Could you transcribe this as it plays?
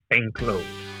and close.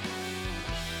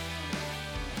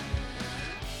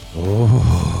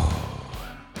 Oh,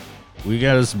 we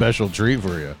got a special treat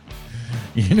for you.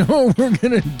 You know what we're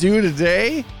going to do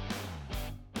today?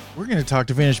 We're going to talk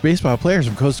to vintage baseball players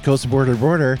from coast to coast and border to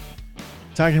border,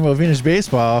 talking about vintage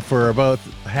baseball for about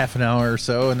half an hour or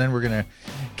so, and then we're going to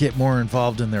get more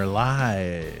involved in their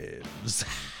lives.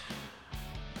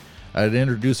 I'd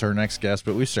introduce our next guest,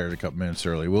 but we started a couple minutes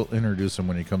early. We'll introduce him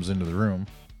when he comes into the room.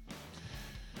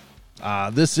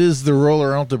 This is the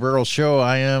Roller Out the Barrel show.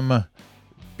 I am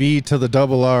B to the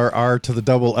double R, R to the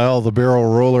double L, the barrel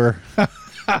roller.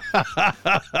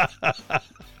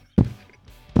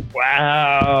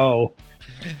 Wow.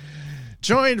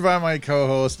 Joined by my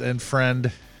co-host and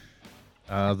friend,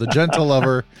 the gentle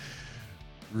lover,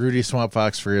 Rudy Swamp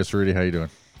Fox Frias. Rudy, how you doing?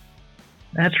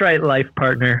 That's right, life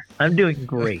partner. I'm doing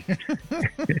great.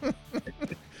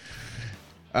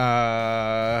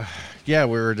 Yeah, we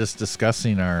were just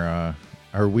discussing our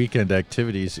weekend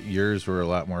activities. Yours were a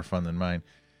lot more fun than mine.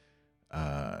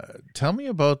 Tell me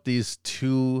about these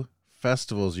two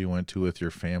festivals you went to with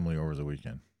your family over the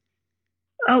weekend.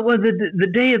 Oh, well, the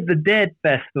Day of the Dead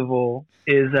Festival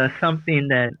is something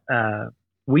that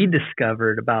we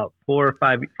discovered about 4 or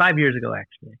 5 years ago,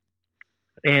 actually.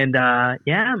 And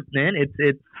yeah, man,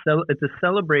 it's a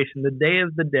celebration. The Day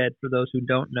of the Dead, for those who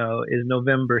don't know, is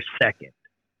November 2nd,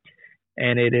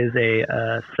 and it is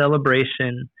a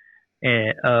celebration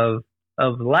of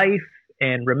life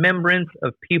and remembrance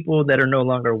of people that are no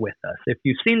longer with us. If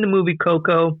you've seen the movie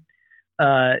Coco,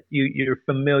 you're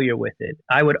familiar with it.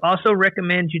 I would also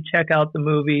recommend you check out the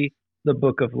movie The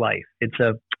Book of Life. It's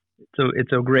a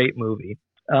great movie.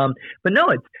 But no,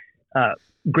 it's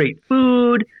great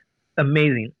food,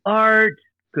 amazing art,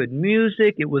 good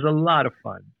music. It was a lot of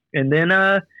fun. And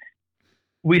then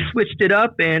we switched it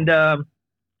up and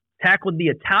tackled the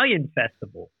Italian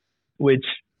Festival, which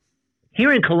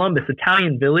here in Columbus,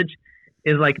 Italian Village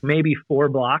is like maybe 4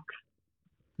 blocks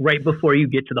right before you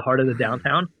get to the heart of the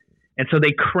downtown. And so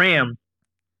they cram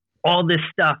all this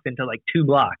stuff into like 2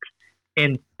 blocks,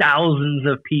 and thousands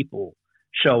of people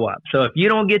show up. So if you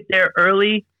don't get there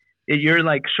early, you're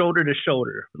like shoulder to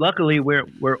shoulder. Luckily,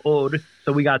 we're old,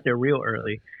 so we got there real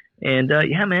early. And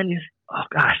yeah, man,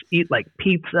 eat like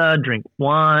pizza, drink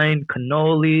wine,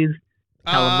 cannolis,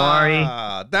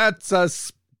 calamari. That's a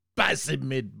spicy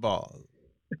meatball.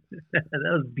 That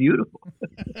was beautiful.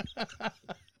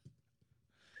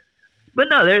 But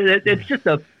no, it's just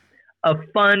a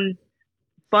fun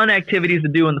activities to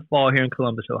do in the fall here in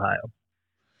Columbus, Ohio.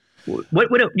 What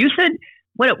you said?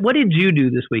 What did you do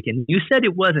this weekend? You said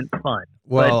it wasn't fun.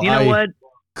 Well, but you know what?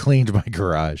 Cleaned my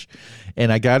garage,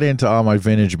 and I got into all my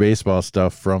vintage baseball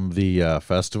stuff from the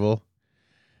festival.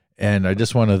 And I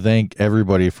just want to thank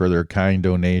everybody for their kind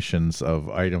donations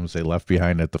of items they left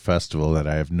behind at the festival that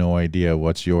I have no idea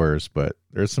what's yours, but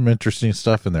there's some interesting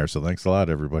stuff in there. So thanks a lot,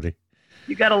 everybody.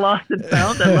 You got a lost and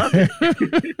found. I love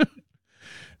it.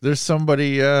 There's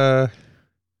somebody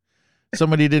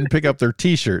didn't pick up their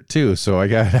T-shirt too, so I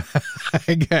got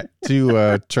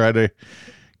to try to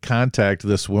contact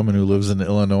this woman who lives in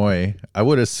Illinois. I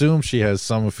would assume she has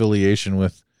some affiliation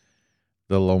with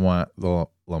the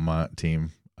Lamont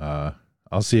team.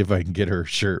 I'll see if I can get her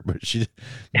shirt, but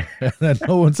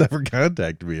no one's ever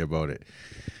contacted me about it.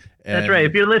 And that's right.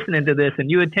 If you're listening to this and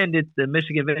you attended the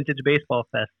Michigan Vintage Baseball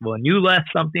Festival and you left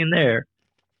something there,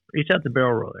 reach out to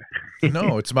Barrel Roller.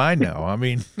 No, it's mine now. I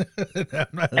mean,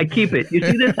 I keep it. You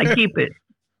see this? I keep it.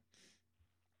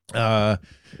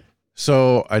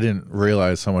 So I didn't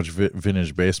realize how much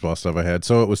vintage baseball stuff I had.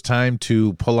 So it was time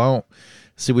to pull out.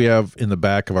 See, we have in the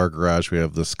back of our garage, we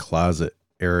have this closet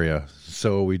area.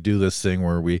 So we do this thing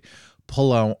where we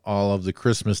pull out all of the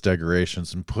Christmas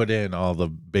decorations and put in all the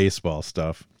baseball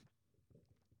stuff.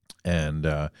 And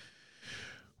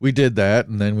we did that,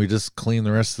 and then we just cleaned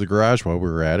the rest of the garage while we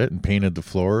were at it and painted the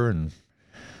floor. And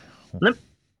let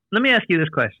me ask you this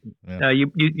question. Yeah.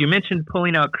 You mentioned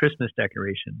pulling out Christmas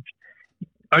decorations.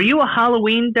 Are you a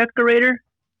Halloween decorator?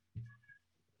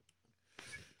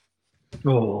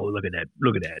 Oh, look at that.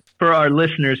 Look at that. For our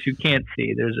listeners who can't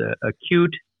see, there's a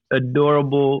cute,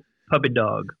 adorable puppy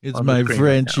dog. It's my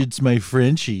French. Right, it's my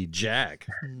Frenchie, Jack.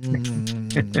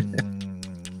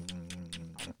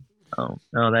 Oh,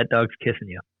 that dog's kissing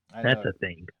you. That's a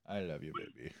thing. I love you,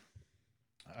 baby.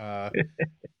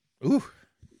 Ooh.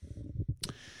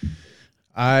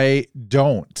 I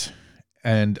don't.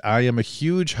 And I am a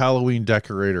huge Halloween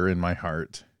decorator in my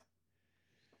heart.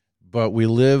 But we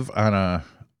live on a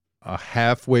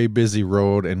halfway busy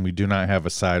road, and we do not have a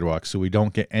sidewalk, so we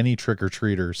don't get any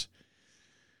trick-or-treaters.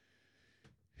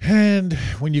 And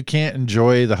when you can't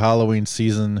enjoy the Halloween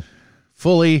season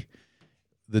fully,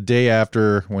 the day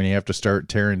after, when you have to start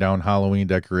tearing down Halloween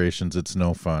decorations, it's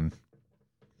no fun.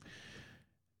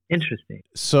 Interesting.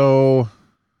 So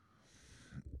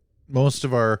most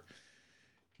of our,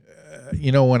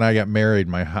 when I got married,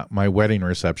 my wedding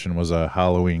reception was a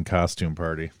Halloween costume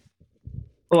party.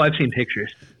 Oh, I've seen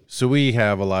pictures. So we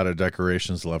have a lot of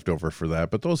decorations left over for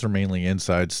that, but those are mainly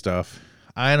inside stuff.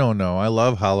 I don't know. I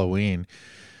love Halloween.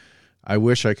 I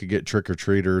wish I could get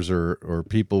trick-or-treaters or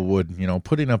people would,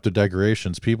 putting up the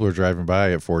decorations. People are driving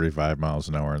by at 45 miles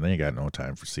an hour, and they ain't got no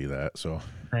time to see that. So,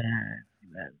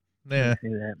 yeah.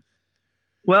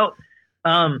 Well,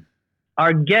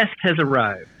 our guest has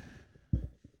arrived.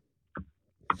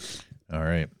 All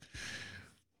right.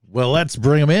 Well, let's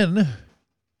bring him in.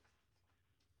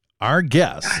 Our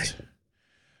guest,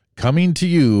 coming to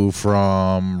you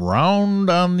from round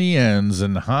on the ends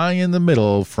and high in the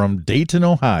middle from Dayton,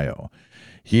 Ohio.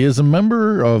 He is a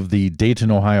member of the Dayton,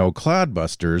 Ohio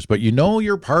Clodbusters, but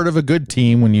you're part of a good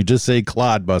team when you just say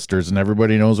Clodbusters and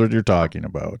everybody knows what you're talking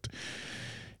about.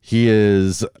 He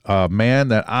is a man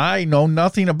that I know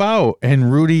nothing about,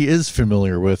 and Rudy is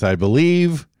familiar with, I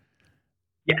believe.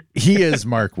 Yeah. He is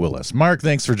Mark Willis. Mark,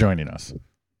 thanks for joining us.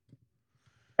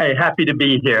 Hey, happy to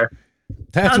be here.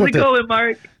 How's it going,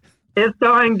 Mark? It's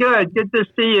going good. Good to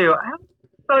see you. I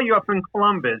saw you up in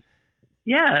Columbus.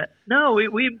 Yeah. No,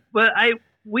 we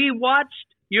watched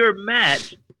your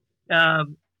match.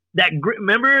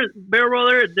 Remember Barrel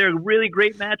Roller? Their really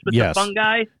great match with the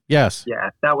fungi. Yes. Yeah,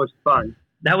 that was fun.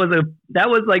 That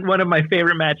was like one of my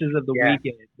favorite matches of the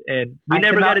weekend, and we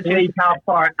never got a chance. How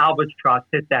far Albatross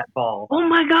hit that ball? Oh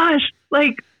my gosh!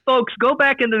 Like, folks, go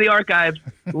back into the archives,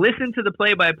 listen to the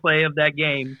play-by-play of that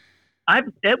game.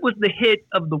 It was the hit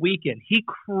of the weekend. He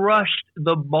crushed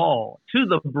the ball to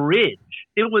the bridge.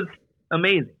 It was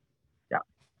amazing. Yeah,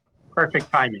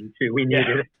 perfect timing too. We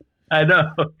needed it. I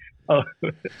know. Oh.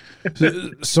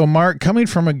 So, Mark, coming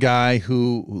from a guy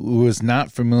who is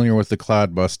not familiar with the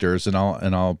Clodbusters,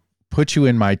 and I'll put you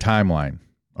in my timeline,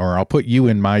 or I'll put you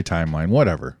in my timeline,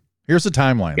 whatever. Here's the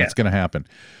timeline that's going to happen.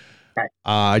 Okay.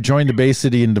 I joined the Bay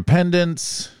City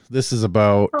Independence. This is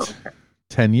about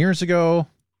 10 years ago,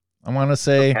 I want to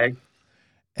say. Okay.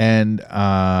 And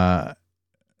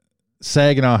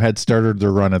Saginaw had started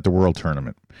their run at the World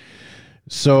Tournament.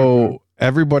 So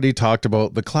everybody talked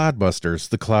about the Clodbusters,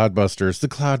 the Clodbusters, the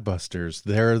Clodbusters.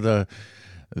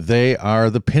 They are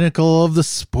the pinnacle of the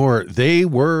sport. They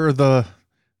were the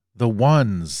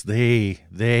ones.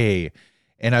 They.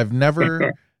 And I've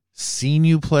never seen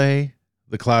you play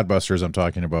the Clodbusters I'm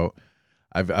talking about.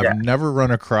 I've never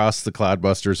run across the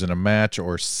Clodbusters in a match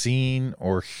or seen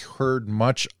or heard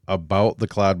much about the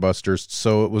Clodbusters.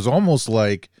 So it was almost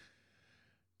like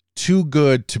too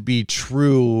good to be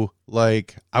true.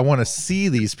 Like, I want to see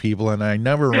these people, and I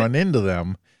never run into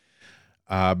them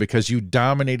because you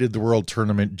dominated the World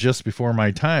Tournament just before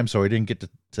my time, so I didn't get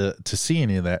to see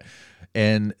any of that.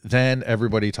 And then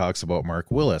everybody talks about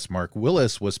Mark Willis. Mark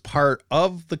Willis was part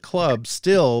of the club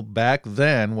still back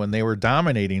then when they were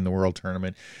dominating the World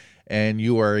Tournament, and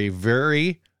you are a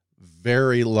very,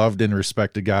 very loved and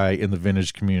respected guy in the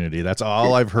vintage community. That's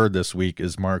all I've heard this week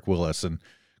is Mark Willis, and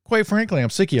quite frankly, I'm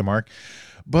sick of you, Mark.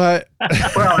 But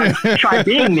well, try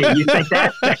being me. You think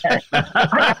that's bad?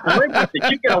 I have to live with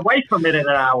it. You get away from it in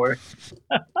an hour.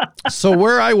 So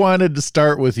where I wanted to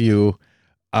start with you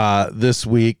this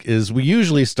week is we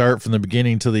usually start from the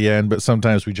beginning to the end, but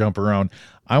sometimes we jump around.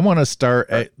 I want to start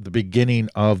at the beginning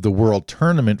of the World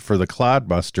Tournament for the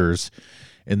Clodbusters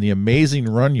and the amazing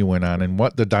run you went on and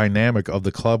what the dynamic of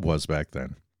the club was back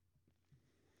then.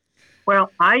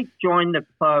 Well, I joined the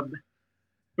club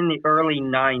in the early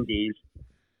 90s.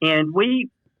 And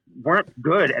we weren't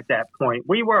good at that point.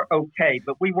 We were okay,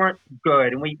 but we weren't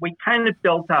good. And we kind of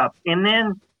built up. And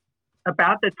then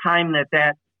about the time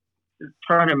that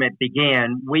tournament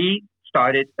began, we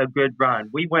started a good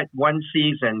run. We went one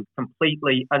season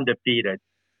completely undefeated,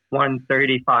 won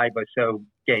 35 or so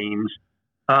games.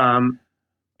 And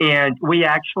we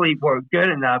actually were good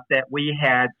enough that we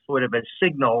had sort of a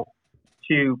signal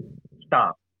to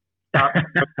stop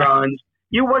the runs.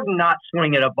 You would not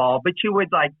swing at a ball, but you would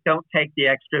don't take the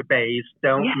extra base,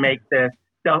 don't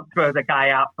throw the guy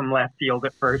out from left field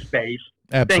at first base,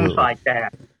 Absolutely. Things like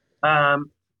that.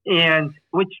 And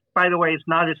which, by the way, is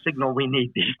not a signal we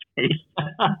need these days.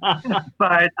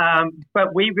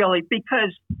 But we really,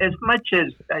 because as much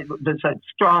as there's a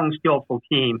strong, skillful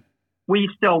team, we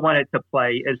still wanted to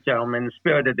play as gentlemen. The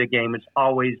spirit of the game has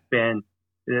always been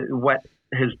what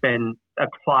has been a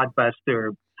Clodbuster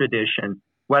tradition.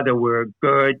 Whether we're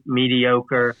good,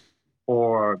 mediocre,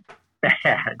 or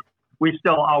bad, we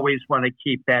still always want to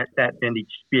keep that vintage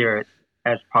spirit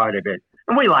as part of it.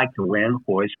 And we like to win, of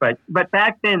course, but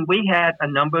back then we had a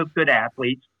number of good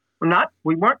athletes.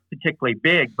 We weren't particularly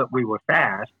big, but we were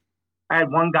fast. I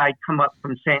had one guy come up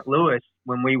from St. Louis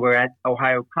when we were at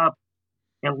Ohio Cup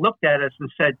and looked at us and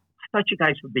said, "I thought you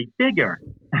guys would be bigger."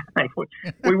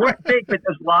 We weren't big, but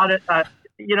there's a lot of, I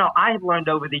have learned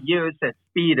over the years that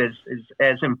speed is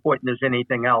as important as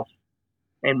anything else,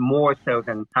 and more so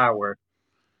than power.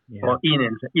 Yeah. Well,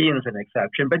 Ian's an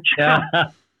exception, but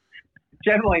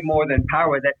generally more than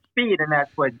power, that speed, and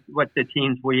that's what the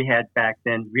teams we had back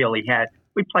then really had.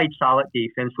 We played solid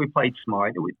defense. We played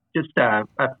smart. It was just a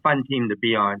fun team to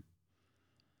be on.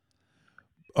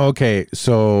 Okay,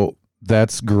 so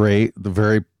that's great. The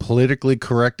very politically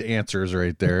correct answers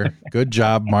right there. Good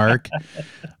job, Mark.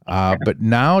 But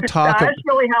now that's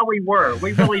really how we were.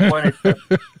 We really wanted to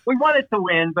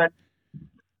win, but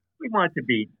we wanted to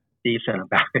be decent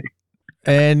about it.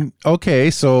 And okay,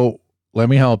 so let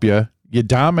me help you. You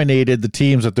dominated the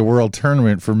teams at the World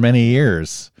Tournament for many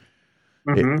years.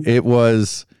 Mm-hmm. It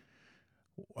was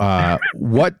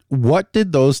what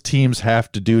did those teams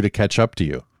have to do to catch up to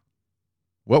you?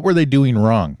 What were they doing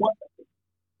wrong?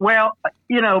 Well,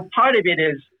 part of it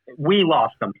is we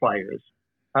lost some players.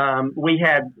 We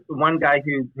had one guy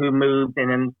who moved, and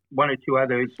then one or two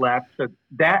others left. So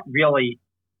that really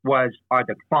was our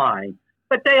decline.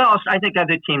 But I think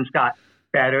other teams got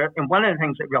better. And one of the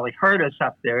things that really hurt us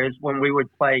up there is when we would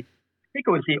play, I think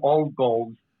it was the Old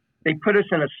Golds, they put us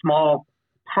in a small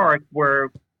park where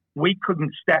we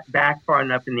couldn't step back far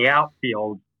enough in the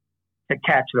outfield to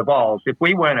catch the balls. If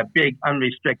we were in a big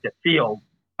unrestricted field,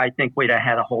 I think we'd have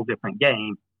had a whole different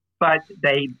game. But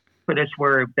they put us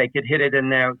where they could hit it in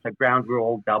there. It's a ground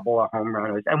rule, double, or home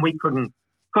runners, and we couldn't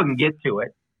get to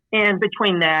it. And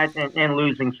between that and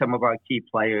losing some of our key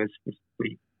players,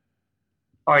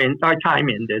 our time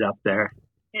ended up there.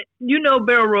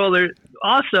 Barrel Roller,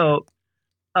 also,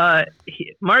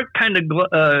 Mark kind of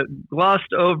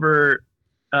glossed over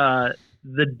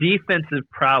the defensive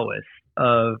prowess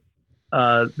of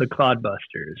the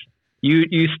Clodbusters.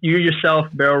 You yourself,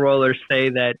 Barrel Roller, say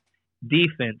that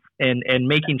defense and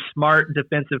making smart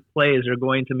defensive plays are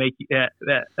going to make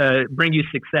bring you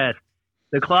success.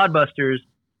 The Clodbusters,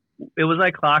 it was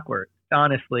like clockwork,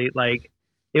 honestly. Like,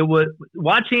 it was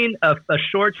watching a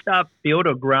shortstop field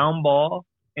a ground ball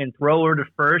and throw her to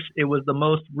first. It was the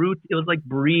most it was like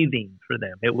breathing for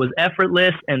them. It was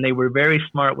effortless, and they were very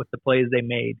smart with the plays they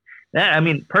made.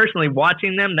 Personally,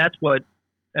 watching them, that's what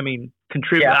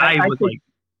contribute. Yeah,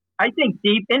 I think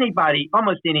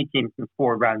almost any team can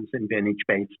score runs in vintage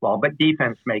baseball, but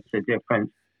defense makes a difference.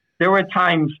 There were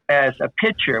times as a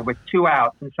pitcher with 2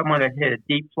 outs and someone had hit a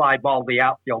deep fly ball to the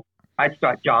outfield, I'd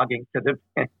start jogging to the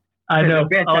bench. I know.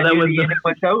 It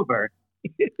was over.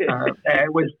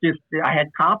 It was just, I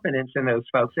had confidence in those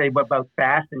folks. They were both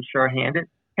fast and sure-handed,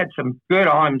 had some good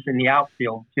arms in the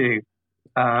outfield too.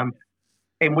 And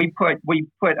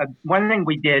one thing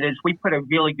we did is we put a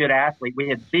really good athlete. We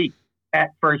had Zeke at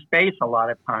first base a lot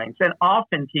of times, and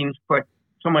often teams put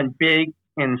someone big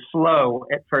and slow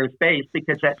at first base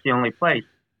because that's the only place.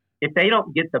 If they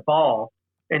don't get the ball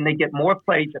and they get more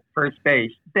plays at first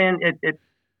base, then it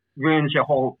ruins your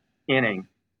whole inning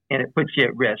and it puts you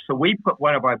at risk. So we put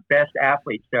one of our best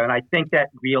athletes there, and I think that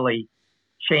really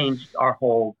changed our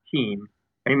whole team.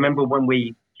 I remember when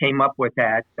we came up with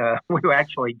that, we were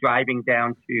actually driving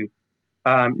down to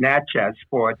Natchez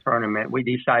for a tournament. We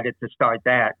decided to start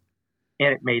that,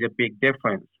 and it made a big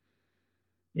difference.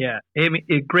 Yeah,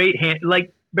 great hand.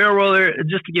 Like Barrel Roller,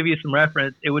 just to give you some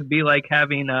reference, it would be like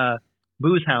having a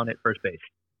Booze Hound at first base.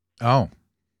 Oh.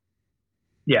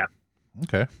 Yeah.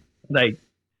 Okay. Like,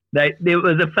 that it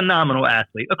was a phenomenal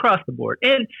athlete across the board.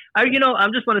 And I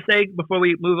just want to say before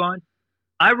we move on,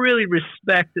 I really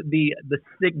respect the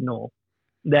signal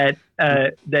that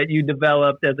you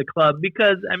developed as a club,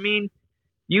 because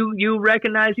you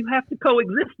recognize you have to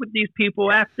coexist with these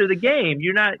people after the game.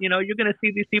 You're not, you're going to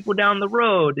see these people down the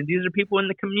road, and these are people in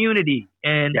the community,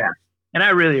 and I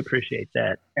really appreciate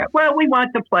that. Well, we want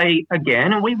to play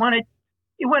again, and we want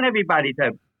everybody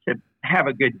to have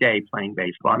a good day playing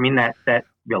baseball. That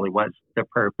really was the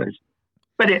purpose.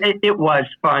 But it was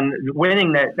fun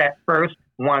winning that first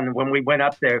one when we went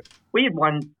up there. We had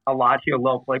won a lot here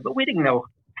locally, but we didn't know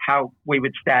how we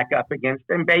would stack up against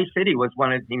them. Bay City was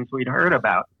one of the teams we'd heard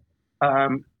about.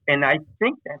 And I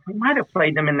think that we might have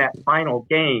played them in that final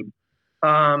game.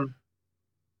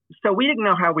 So we didn't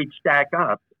know how we'd stack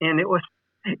up. And it was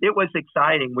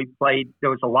exciting.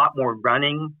 There was a lot more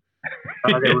running.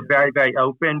 They were very, very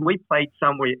open. We played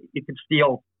some where you could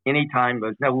steal anytime. There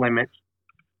was no limits.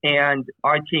 And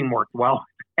our team worked well.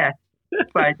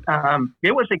 But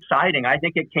it was exciting. I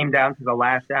think it came down to the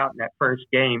last out in that first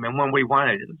game. And when we won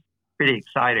it, it was pretty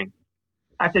exciting.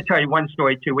 I have to tell you one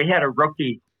story, too. We had a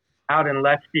rookie out in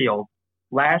left field.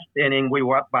 Last inning, we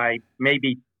were up by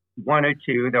maybe 1 or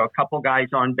 2. There were a couple guys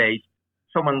on base.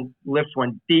 Someone lifts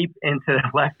one deep into the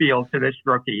left field to this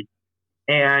rookie.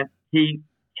 And he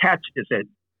catches it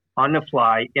on the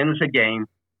fly, ends the game.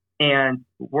 And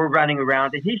we're running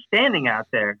around, and he's standing out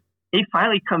there. He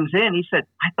finally comes in. He said,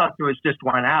 I thought there was just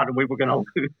one out, and we were going to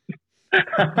lose.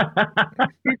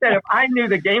 He said, if I knew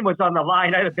the game was on the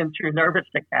line, I'd have been too nervous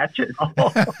to catch it.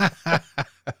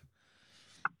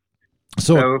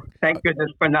 So thank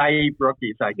goodness for naive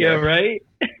rookies, I guess. Yeah, right?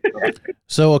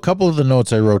 So a couple of the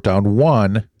notes I wrote down.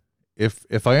 One,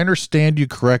 if I understand you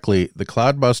correctly, the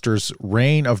Clodbusters'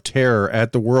 reign of terror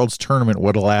at the World's Tournament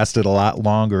would have lasted a lot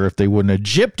longer if they wouldn't have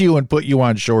gypped you and put you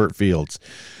on short fields.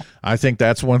 I think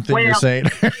that's one thing you're saying.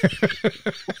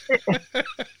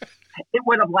 It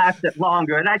would have lasted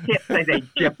longer, and I can't say they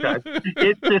gypped us.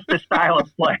 It's just a style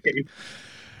of play.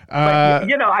 But,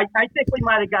 I think we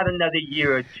might have got another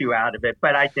year or two out of it,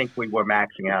 but I think we were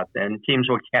maxing out then. Teams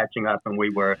were catching up, and we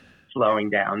were slowing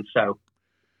down. So.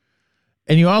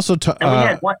 And you also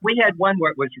we had one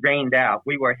where it was rained out.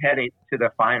 We were headed to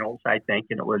the finals, I think,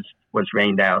 and it was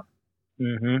rained out.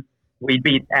 Mm-hmm. We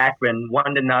beat Akron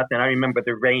 1-0. I remember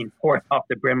the rain poured off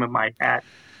the brim of my hat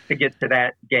to get to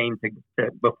that game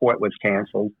before it was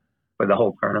canceled for the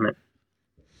whole tournament.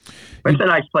 But it's a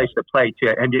nice place to play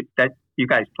too. And you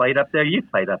guys played up there. You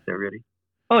played up there, really.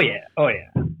 Oh yeah.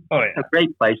 A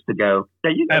great place to go.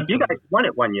 Yeah, you guys won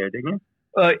it one year, didn't you?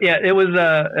 Yeah, it was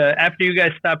after you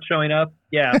guys stopped showing up.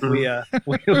 Yeah,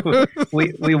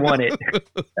 we won it.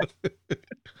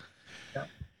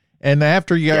 And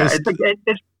after you guys,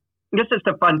 it's just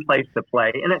a fun place to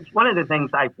play, and it's one of the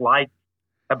things I've liked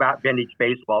about vintage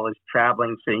baseball is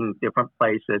traveling, seeing different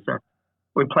places.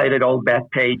 We played at Old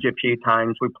Bethpage a few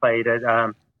times. We played at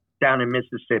down in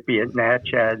Mississippi at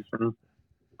Natchez, and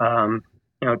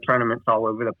tournaments all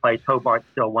over the place. Hobart's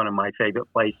still one of my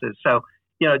favorite places. So.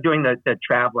 Doing the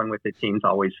traveling with the team's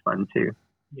always fun too.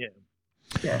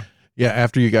 Yeah.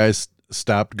 After you guys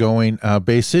stopped going,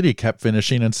 Bay City kept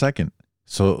finishing in second,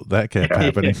 so that kept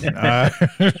happening.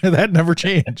 That never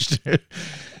changed.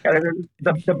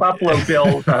 The Buffalo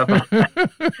Bills of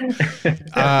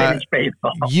vintage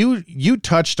baseball. You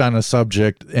touched on a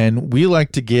subject, and we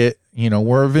like to get.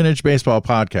 We're a vintage baseball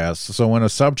podcast, so when a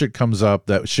subject comes up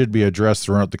that should be addressed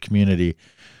throughout the community,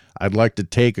 I'd like to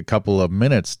take a couple of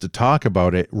minutes to talk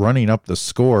about it. Running up the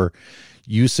score,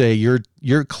 you say your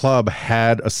club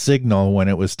had a signal when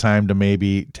it was time to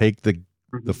maybe take the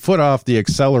foot off the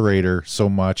accelerator so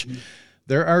much.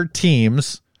 There are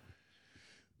teams,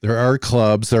 there are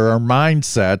clubs, there are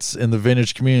mindsets in the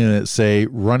vintage community that say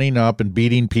running up and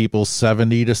beating people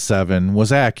 70-7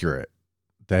 was accurate.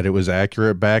 That it was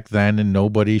accurate back then and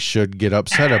nobody should get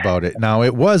upset about it. Now,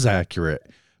 it was accurate.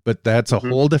 But that's a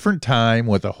whole different time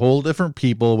with a whole different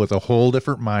people with a whole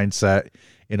different mindset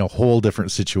in a whole different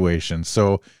situation.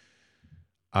 So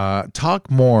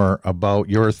talk more about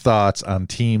your thoughts on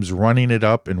teams running it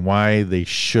up and why they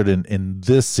shouldn't in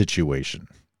this situation.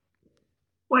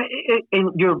 Well,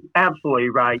 and you're absolutely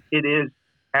right. It is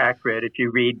accurate. If you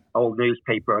read old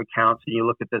newspaper accounts and you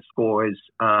look at the scores,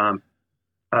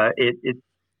 it's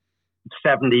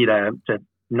 70-9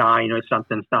 or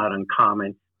something. It's not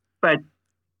uncommon. But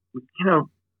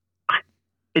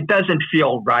it doesn't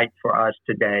feel right for us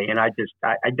today. And I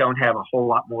don't have a whole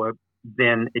lot more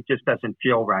than it just doesn't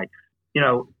feel right.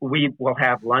 We will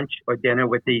have lunch or dinner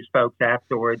with these folks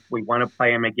afterwards. We want to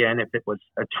play them again. If it was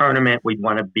a tournament, we'd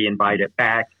want to be invited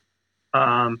back.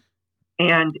 And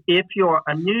if you're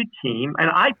a new team, and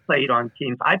I played on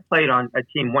teams, I played on a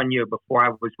team 1 year before I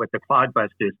was with the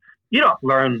Clodbusters. You don't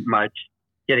learn much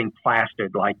getting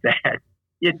plastered like that.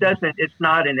 It's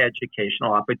not an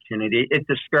educational opportunity. It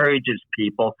discourages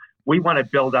people. We want to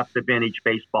build up the vintage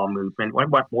baseball movement. We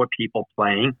want more people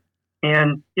playing.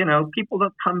 And, people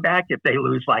don't come back if they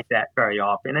lose like that very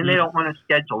often, and they don't want to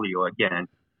schedule you again.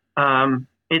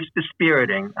 It's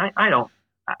dispiriting. I don't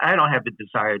have the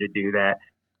desire to do that.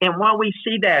 And while we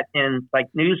see that in like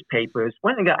newspapers,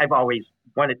 one thing that I've always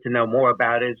wanted to know more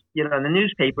about is, the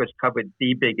newspapers covered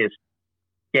the biggest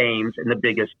games and the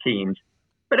biggest teams.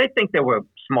 But I think there were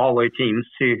smaller teams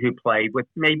too who played with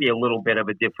maybe a little bit of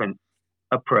a different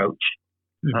approach.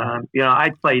 Mm-hmm. I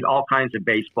played all kinds of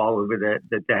baseball over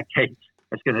the decades.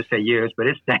 I was going to say years, but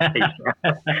it's decades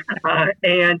now.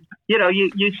 And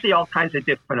you see all kinds of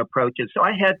different approaches. So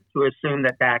I had to assume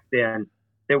that back then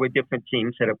there were different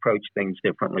teams that approached things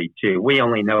differently too. We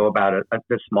only know about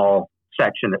the small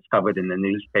section that's covered in the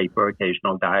newspaper,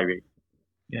 occasional diary.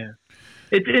 Yeah.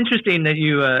 It's interesting that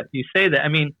you say that. I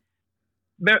mean,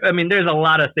 there's a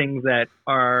lot of things that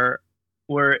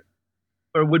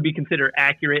would be considered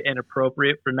accurate and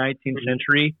appropriate for 19th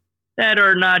century that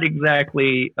are not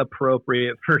exactly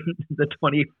appropriate for the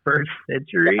 21st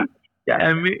century. Yeah.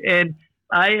 I mean, and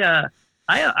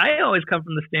I always come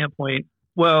from the standpoint,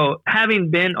 well, having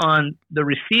been on the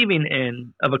receiving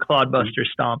end of a clodbuster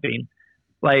stomping,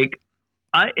 like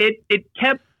it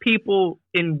kept people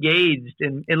engaged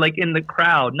in like in the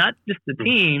crowd, not just the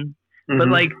team, but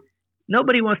like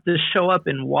nobody wants to show up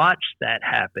and watch that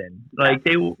happen. Like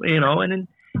and then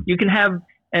you can have,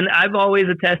 and I've always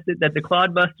attested that the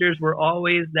clodbusters were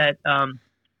always that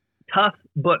tough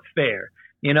but fair.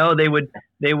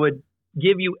 They would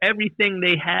give you everything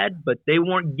they had, but they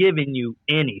weren't giving you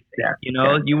anything.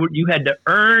 You had to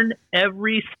earn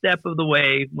every step of the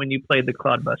way when you played the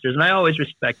clodbusters, and I always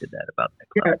respected that about that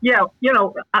club. Yeah,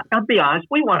 I'll be honest,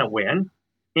 we want to win,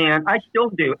 and I still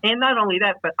do. And not only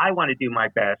that, but I want to do my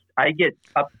best. I get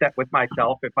upset with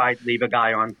myself if I leave a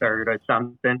guy on third or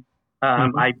something.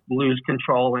 I lose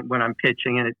control when I'm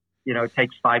pitching, and it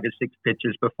takes 5 or 6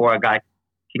 pitches before a guy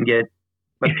can get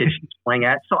a pitch to swing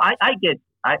at. So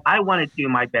I want to do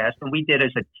my best, and we did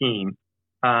as a team.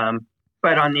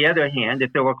 But on the other hand,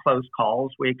 if there were close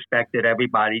calls, we expected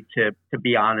everybody to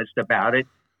be honest about it.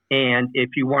 And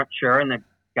if you weren't sure and the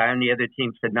guy on the other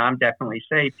team said, no, I'm definitely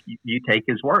safe, you take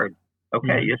his word.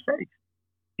 Okay, you're safe.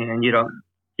 And you don't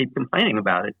keep complaining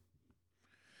about it.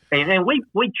 And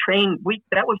we trained,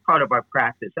 that was part of our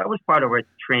practice. That was part of our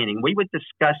training. We would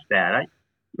discuss that. I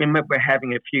remember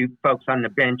having a few folks on the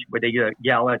bench where they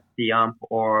yell at the ump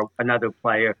or another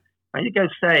player. And you guys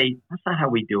say, that's not how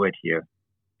we do it here.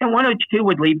 And 1 or 2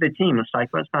 would leave the team. It's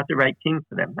like, well, it's not the right team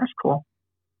for them. That's cool.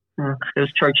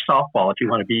 There's church softball if you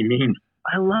want to be mean.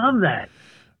 I love that.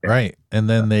 Right. And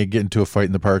then they get into a fight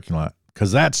in the parking lot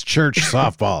because that's church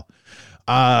softball.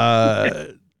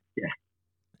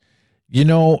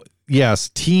 Yes,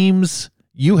 teams,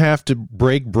 you have to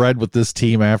break bread with this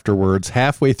team afterwards.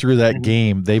 Halfway through that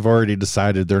game, they've already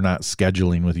decided they're not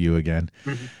scheduling with you again.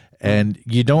 And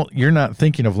you're not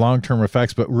thinking of long-term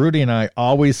effects, but Rudy and I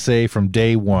always say from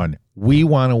day one, we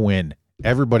want to win.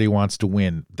 Everybody wants to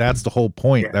win. That's the whole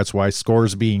point. Yeah. That's why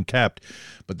scores being kept.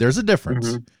 But there's a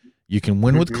difference. You can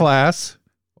win with class,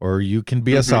 or you can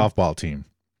be a softball team.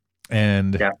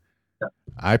 And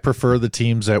I prefer the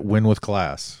teams that win with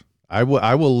class. I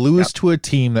will lose to a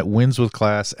team that wins with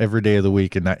class every day of the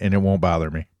week, and it won't bother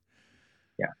me.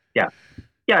 Yeah.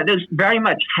 There's very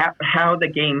much how the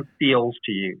game feels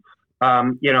to you.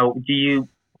 Do you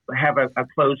have a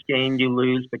close game, you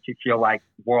lose, but you feel like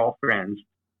we're all friends,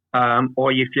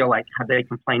 or you feel like they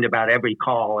complained about every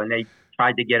call and they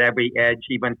tried to get every edge,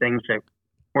 even things that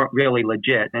weren't really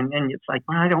legit, and it's like,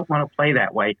 well, I don't want to play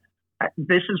that way.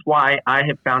 This is why I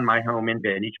have found my home in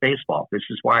vintage baseball. This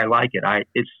is why I like it.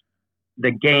 It's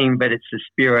the game, but it's the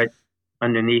spirit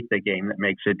underneath the game that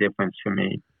makes a difference for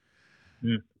me.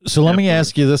 So let me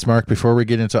ask you this, Mark, before we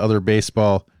get into other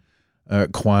baseball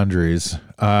quandaries.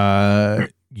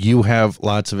 You have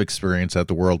lots of experience at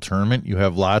the World Tournament. You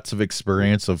have lots of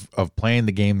experience of playing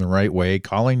the game the right way,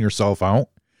 calling yourself out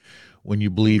when you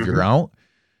believe you're out.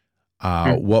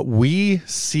 What we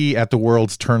see at the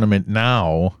World's Tournament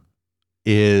now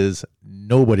is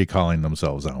nobody calling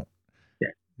themselves out.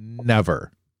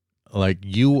 Never. Like,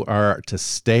 you are to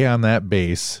stay on that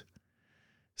base.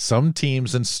 Some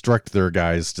teams instruct their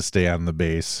guys to stay on the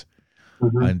base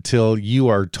until you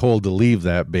are told to leave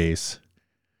that base.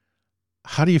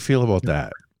 How do you feel about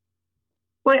that?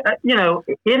 Well,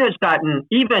 it has gotten,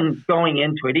 even going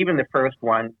into it, even the first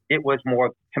one, it was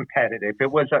more competitive. It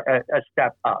was a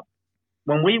step up.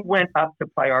 When we went up to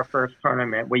play our first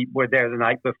tournament, we were there the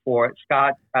night before.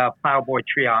 Scott Plowboy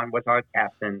Treon was our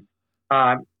captain,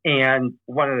 and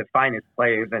one of the finest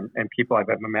players and people I've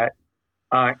ever met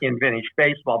in vintage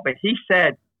baseball. But he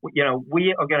said,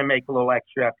 we are going to make a little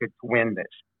extra effort to win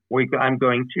this. I'm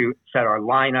going to set our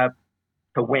lineup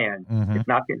to win. It's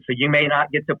not so you may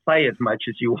not get to play as much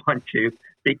as you want to,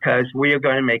 because we are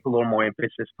going to make a little more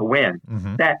emphasis to win.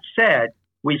 That said,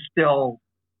 we still,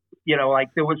 there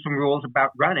was some rules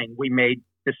about running. We made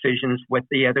decisions with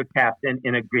the other captain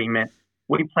in agreement.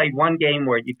 We played one game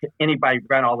where anybody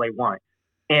run all they want.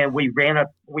 And we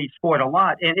scored a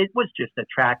lot, and it was just a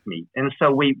track meet. And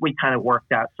so we kind of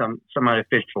worked out some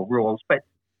unofficial rules. But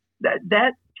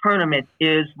that tournament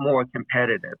is more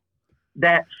competitive.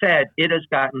 That said, it has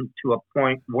gotten to a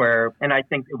point where, and I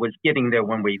think it was getting there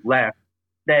when we left,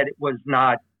 that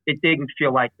it didn't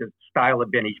feel like the style of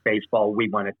vintage baseball we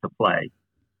wanted to play.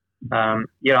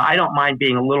 I don't mind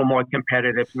being a little more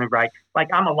competitive in the right. Like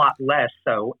I'm a lot less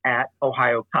so at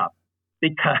Ohio Cup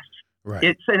because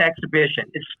it's an exhibition.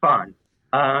 It's fun.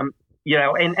 And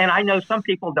I know some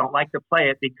people don't like to play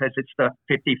it because it's the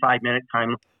 55-minute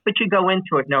time, but you go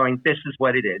into it knowing this is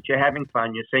what it is. You're having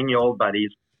fun. You're seeing your old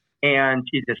buddies, and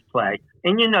you just play.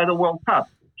 And the World Cup,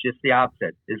 just the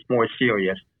opposite, is more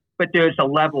serious. But there's a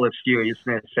level of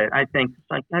seriousness that I think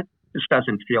that just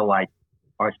doesn't feel like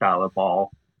our style of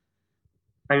ball.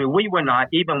 I mean, we were not,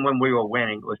 even when we were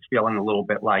winning, it was feeling a little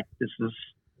bit like this is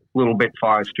a little bit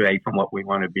far astray from what we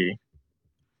want to be.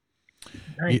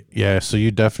 Nice. Yeah, so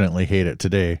you definitely hate it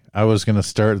today. I was going to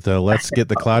start let's get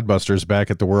the Clodbusters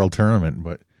back at the World Tournament,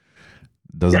 but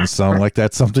doesn't sound like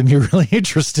that's something you're really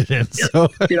interested in. So,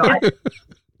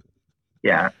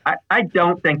 I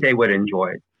don't think they would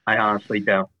enjoy it. I honestly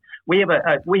don't. We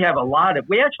actually have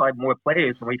more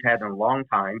players than we've had in a long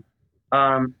time.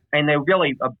 And they're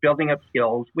really building up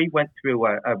skills. We went through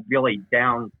a really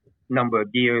down number of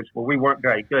years where we weren't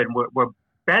very good. We're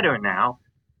better now,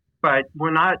 but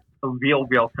we're not a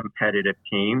real competitive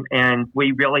team. And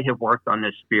we really have worked on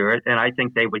this spirit. And I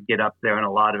think they would get up there and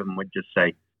a lot of them would just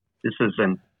say, this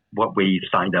isn't what we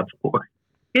signed up for.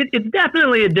 It's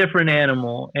definitely a different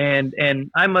animal. And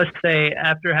I must say,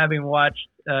 after having watched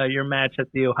your match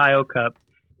at the Ohio Cup,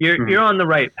 you're on the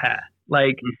right path.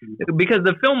 Because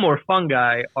the Fillmore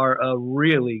Fungi are a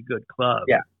really good club.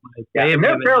 Yeah. And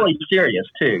they're fairly serious,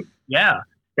 too. Yeah.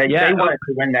 They wanted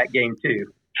to win that game,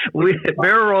 too.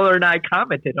 Barrel Roller and I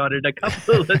commented on it a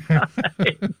couple of times.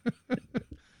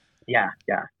 Yeah.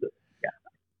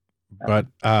 But,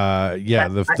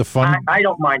 the fun... I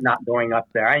don't mind not going up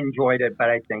there. I enjoyed it, but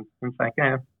I think it's like,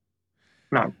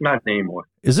 not anymore.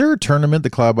 Is there a tournament the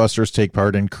Clodbusters take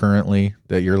part in currently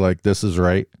that you're like, this is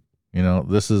right?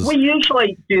 This is... We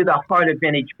usually do the Heart of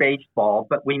Vintage Baseball,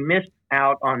 but we missed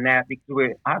out on that because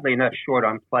we're oddly enough short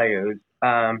on players.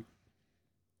 And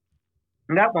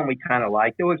that one we kind of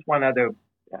like. There was one other,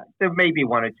 there may be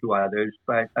one or two others,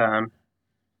 but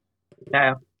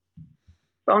as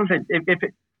long as if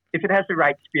it has the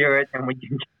right spirit and we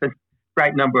can get the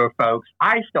right number of folks,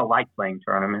 I still like playing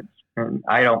tournaments. And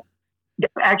I don't...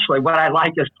 Actually, what I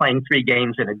like is playing 3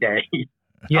 games in a day.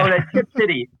 Yeah.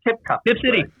 The Tip Cup. Tip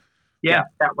City. Yeah,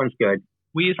 that one's good.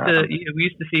 We used to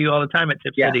see you all the time at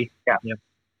Tip City.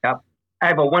 Yeah. I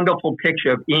have a wonderful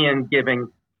picture of Ian giving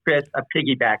Chris a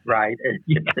piggyback ride at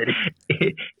Tip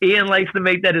City. Ian likes to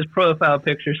make that his profile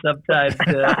picture sometimes.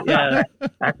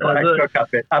 That's what I took up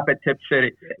at Tip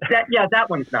City. That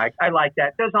one's nice. I like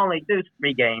that. There's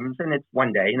 3 games and it's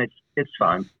one day and it's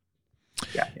fun.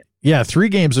 Yeah, 3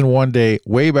 games in one day,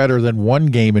 way better than 1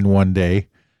 game in one day.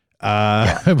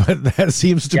 But that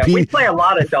seems to be... We play a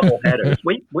lot of double headers.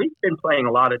 We've been playing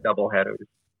a lot of double headers.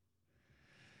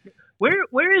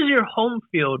 Where is your home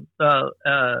field for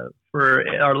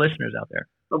our listeners out there?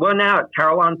 We're now at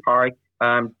Carillon Park,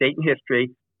 Dayton history.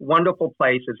 Wonderful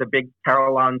place. There's a big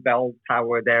Carillon bell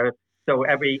tower there. So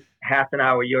every half an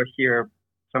hour you'll hear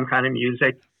some kind of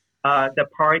music. The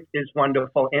park is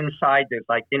wonderful. Inside there's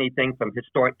like anything from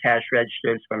historic cash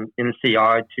registers from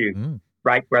NCR to...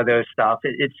 Wright Brothers stuff.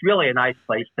 It's really a nice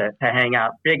place to hang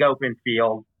out. Big open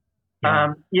field.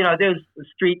 Yeah. There's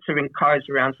streets and cars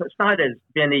around, so it's not as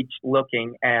vintage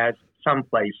looking as some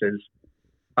places.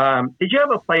 Did you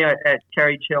ever play at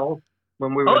Cherry Hill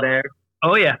when we were there?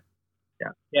 Oh yeah.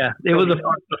 It was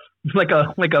like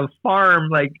a farm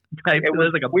type. It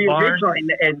was like a barn. Originally,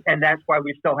 and that's why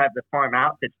we still have the farm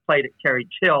outfits played at Cherry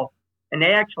Hill, and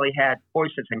they actually had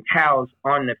horses and cows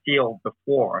on the field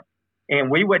before,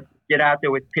 and we would get out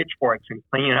there with pitchforks and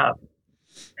clean up.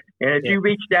 And if you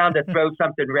reach down to throw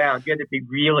something around, you had to be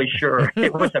really sure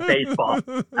it was a baseball.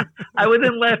 I was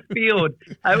in left field.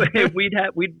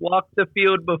 We'd walk the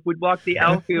field, but we'd walk the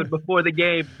outfield before the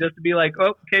game just to be like,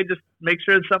 oh, okay, just make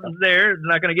sure something's there. It's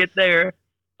not going to get there.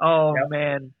 Oh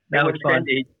man, that was fun.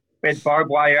 We had barbed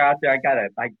wire out there. I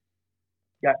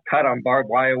got cut on barbed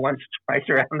wire once or twice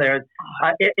around there.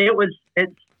 It was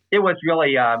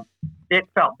really. It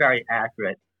felt very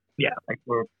accurate. Yeah, like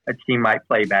where a team might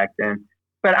play back then.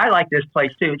 But I like this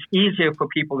place too. It's easier for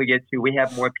people to get to. We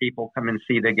have more people come and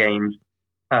see the games.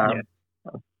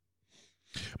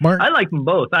 Mark, I like them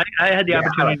both. I had the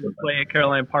opportunity to play at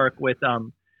Caroline Park with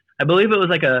I believe it was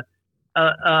like I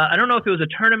don't know if it was a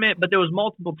tournament, but there was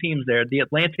multiple teams there. The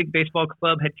Atlantic Baseball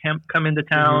Club had come into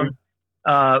town.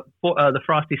 The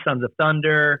Frosty Sons of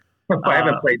Thunder. I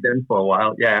haven't played them for a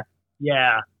while. Yeah.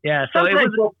 So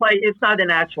sometimes we'll play. It's not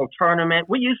an actual tournament.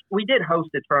 We did host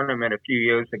a tournament a few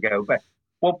years ago, but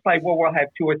we'll play. We'll have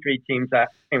 2 or 3 teams up,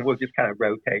 and we'll just kind of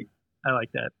rotate. I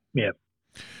like that. Yeah.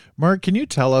 Mark, can you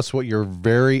tell us what your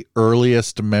very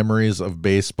earliest memories of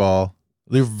baseball,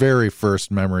 the very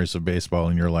first memories of baseball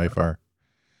in your life are?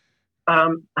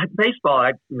 Baseball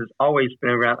has always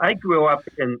been around. I grew up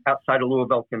outside of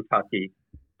Louisville, Kentucky,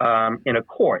 in a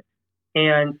court,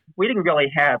 and we didn't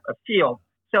really have a field.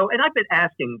 So, and I've been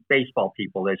asking baseball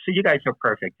people this, so you guys are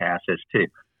perfect to ask this too.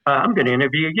 I'm going to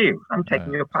interview you. I'm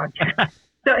taking your podcast.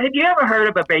 So, have you ever heard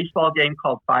of a baseball game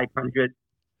called 500?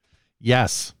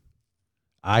 Yes,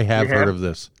 I have heard of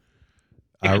this.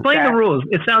 Explain the rules.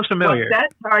 It sounds familiar. Well,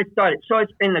 that's how I started. So,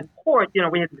 it's in the court. You know,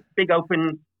 we had this big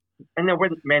open, and there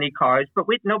weren't many cars, but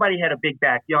nobody had a big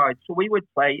backyard, so we would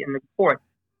play in the court.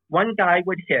 One guy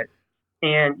would hit,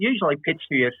 and usually pitch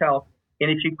to yourself. And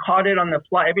if you caught it on the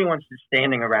fly, everyone's just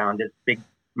standing around this big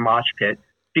mosh pit.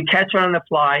 If you catch it on the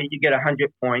fly, you get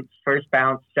 100 points. First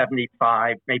bounce,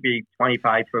 75, maybe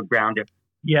 25 for a grounder.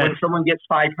 Yes. When someone gets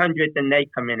 500, then they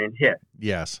come in and hit.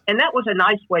 Yes. And that was a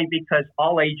nice way because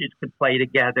all ages could play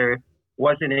together.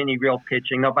 Wasn't any real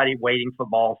pitching. Nobody waiting for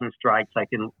balls and strikes like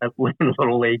in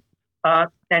Little League.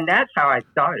 And that's how I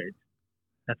started.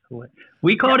 That's cool.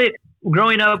 We called it,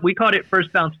 growing up, we called it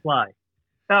first bounce fly.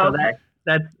 Oh, so okay.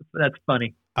 That's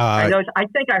funny. I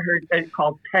think I heard it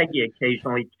called Peggy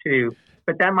occasionally too,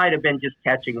 but that might have been just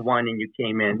catching one and you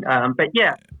came in. But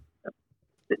yeah,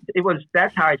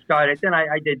 that's how I started. Then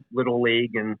I did Little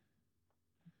League and,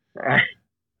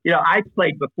 I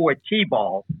played before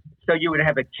T-ball. So you would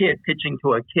have a kid pitching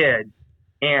to a kid.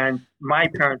 And my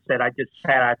parents said I just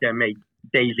sat out there and made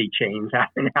daisy chains out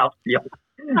in the outfield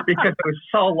because it was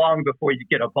so long before you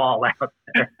get a ball out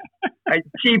there.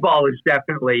 T-ball is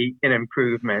definitely an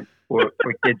improvement for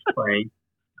kids playing.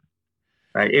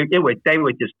 They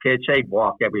would just pitch, they'd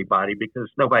walk everybody because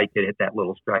nobody could hit that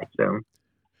little strike zone.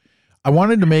 I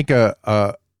wanted to make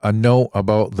a note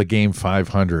about the game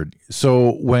 500.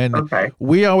 So when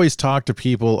we always talk to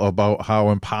people about how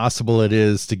impossible it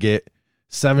is to get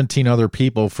 17 other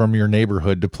people from your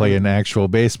neighborhood to play an actual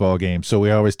baseball game. So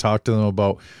we always talk to them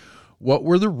about what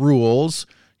were the rules,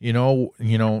 no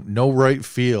right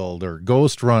field or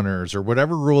ghost runners or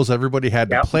whatever rules everybody had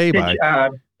to play by.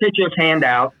 Pitcher's hand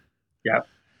out. Yep.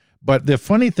 But the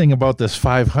funny thing about this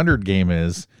 500 game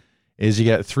is you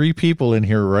got three people in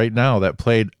here right now that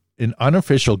played an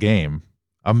unofficial game,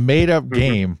 a made-up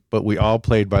game, but we all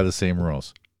played by the same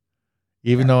rules.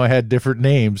 Even though I had different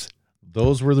names,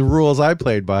 those were the rules I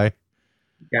played by.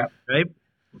 Yeah. Right.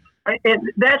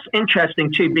 And that's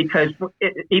interesting, too, because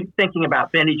even thinking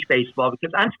about vintage baseball,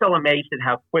 because I'm still amazed at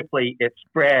how quickly it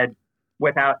spread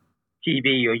without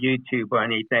TV or YouTube or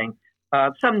anything.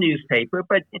 Some newspaper,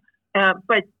 but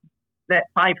that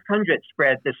 500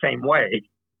 spread the same way.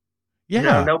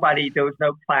 Yeah. There was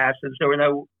no classes, there were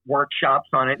no workshops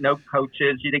on it, no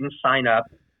coaches, you didn't sign up.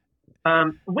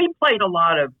 We played a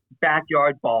lot of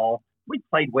backyard ball. We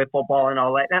played wiffle ball and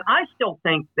all that. And I still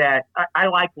think that I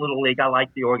like Little League. I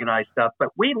like the organized stuff, but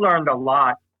we learned a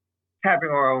lot having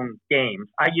our own games.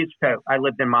 I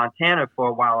lived in Montana for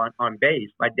a while on base.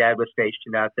 My dad was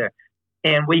stationed out there.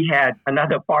 And we had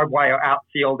another barbed wire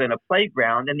outfield and a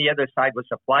playground, and the other side was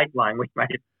a flight line. We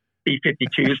might have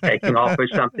B-52s taking off or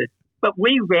something. But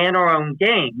we ran our own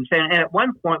games. And at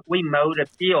one point, we mowed a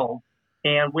field,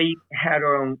 and we had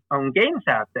our own games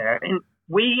out there. And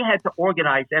we had to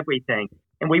organize everything.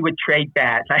 And we would trade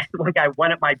bats. One guy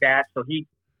wanted my bat, so he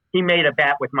made a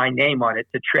bat with my name on it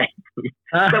to trade me.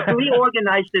 But we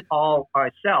organized it all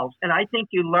ourselves. And I think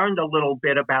you learned a little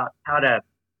bit about how to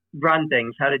run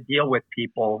things, how to deal with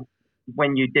people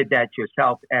when you did that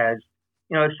yourself as,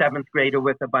 a seventh grader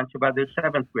with a bunch of other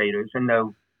seventh graders and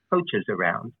no coaches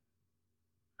around.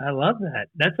 I love that.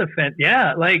 That's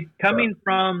like coming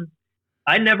from,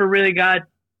 I never really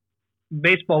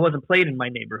baseball wasn't played in my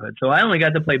neighborhood. So I only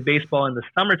got to play baseball in the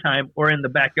summertime or in the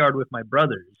backyard with my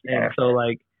brothers. And so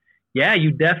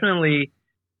you definitely,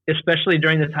 especially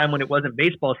during the time when it wasn't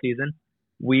baseball season,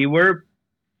 we were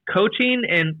coaching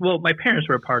and my parents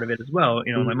were a part of it as well,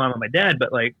 my mom and my dad, but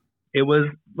it was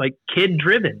kid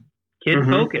driven, kid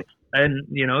focused. And,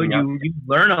 you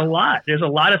learn a lot. There's a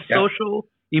lot of social,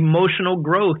 emotional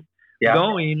growth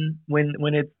going when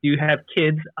you have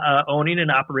kids owning and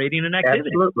operating an activity.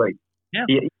 Absolutely.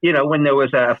 Yeah. When there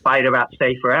was a fight about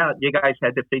safe or out, you guys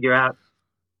had to figure out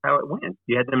how it went.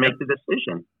 You had to make the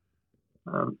decision.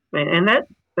 And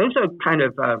those are kind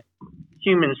of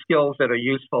human skills that are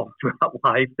useful throughout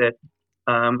life that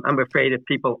I'm afraid if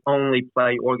people only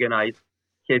play organized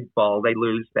kid ball, they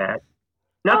lose that.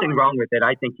 Nothing wrong with it.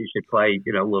 I think you should play,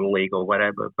 Little League or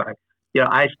whatever. But,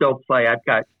 I still play. I've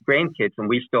got grandkids and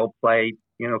we still play,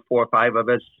 4 or 5 of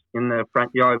us in the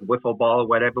front yard, wiffle ball or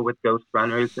whatever with ghost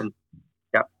runners. And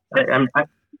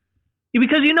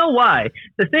Because you know why.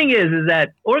 The thing is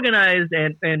that organized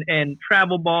and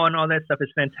travel ball and all that stuff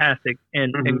is fantastic,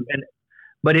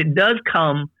 but it does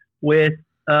come with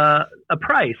a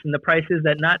price, and the price is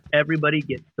that not everybody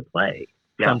gets to play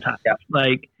sometimes. Yeah.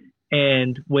 Like,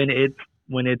 and when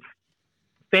it's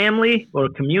family or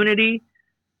community,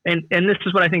 and this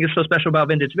is what I think is so special about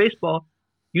vintage baseball.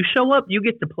 You show up, you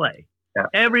get to play. Yeah.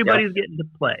 Everybody's getting to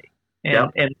play,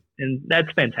 and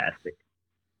that's fantastic.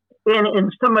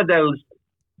 And some of those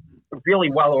really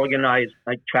well organized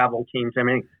like travel teams, I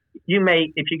mean,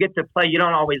 if you get to play, you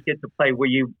don't always get to play where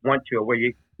you want to, or where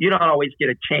you don't always get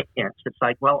a chance. It's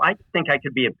like, well, I think I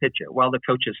could be a pitcher. Well, the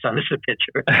coach's son is a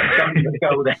pitcher. Don't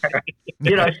go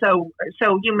there.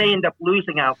 So you may end up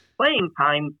losing out playing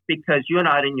time because you're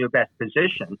not in your best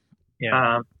position.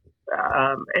 Yeah.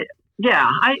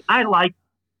 I like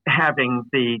having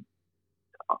the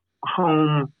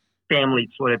home family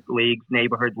sort of leagues,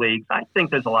 neighborhood leagues. I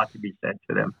think there's a lot to be said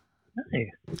for them. Nice.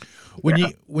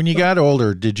 When you got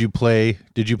older, did you play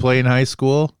in high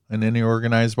school in any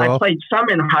organized ball? I played some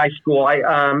in high school.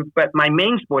 But my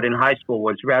main sport in high school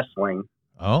was wrestling.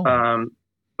 Oh.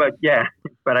 But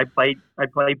I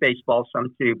played baseball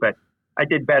some too, but I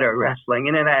did better at wrestling.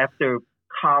 And then after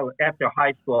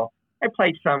high school, I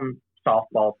played some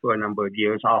softball for a number of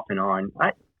years off and on.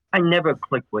 I never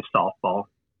clicked with softball.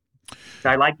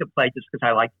 I like to play just because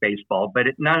I like baseball, but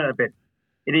none of it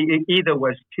either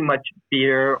was too much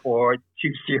beer or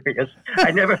too serious.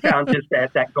 I never found just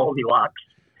that Goldilocks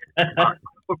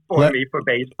for me for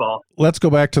baseball. Let's go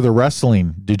back to the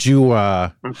wrestling. Did you,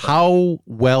 how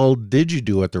well did you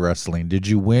do at the wrestling? Did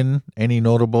you win any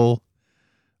notable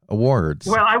awards?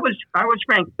 Well, I was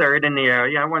ranked third in the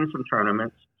area. I won some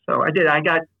tournaments. So I did. I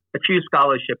got a few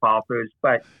scholarship offers,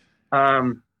 but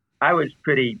I was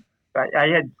I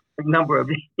had a number of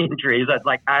injuries. I was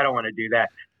like, I don't want to do that.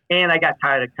 And I got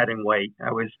tired of cutting weight.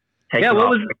 I was taking what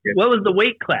was the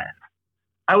weight class?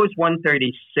 I was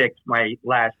 136 my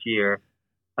last year.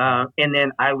 And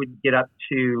then I would get up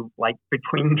to, like,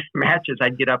 between matches,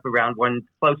 I'd get up around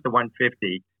close to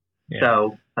 150. Yeah.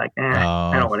 So, like,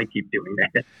 I don't want to keep doing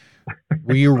that.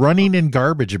 Were you running in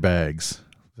garbage bags?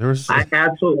 I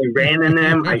absolutely ran in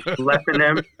them. I slept in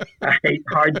them. I ate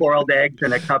hard-boiled eggs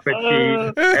and a cup of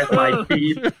tea as my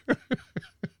feast.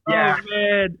 Yeah. Oh,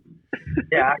 man.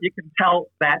 Yeah, you can tell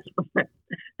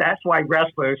that's why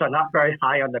wrestlers are not very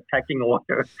high on the pecking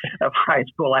order of high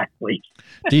school athletes.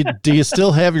 Do you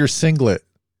still have your singlet?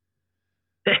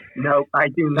 No, I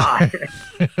do not.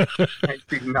 I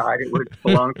do not. It would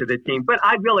belong to the team. But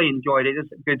I really enjoyed it.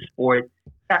 It's a good sport.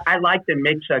 I like the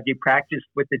mix of you practiced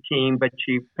with the team, but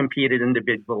you competed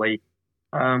individually.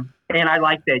 And I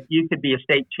like that you could be a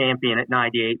state champion at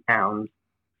 98 pounds.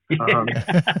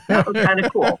 That was kind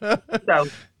of cool. So,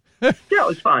 yeah, it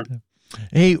was fun.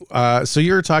 Hey, so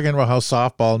you were talking about how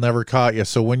softball never caught you.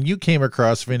 So when you came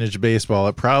across vintage baseball,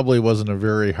 it probably wasn't a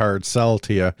very hard sell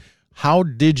to you. How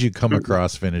did you come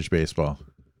across vintage baseball?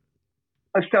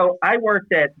 So I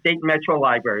worked at Dayton Metro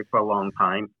Library for a long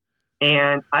time,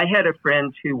 and I had a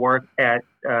friend who worked at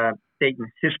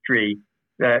Dayton History.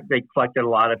 They collected a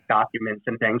lot of documents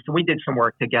and things. So we did some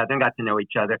work together and got to know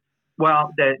each other.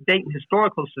 Well, the Dayton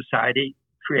Historical Society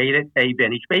created a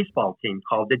vintage baseball team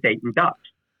called the Dayton Ducks,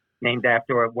 named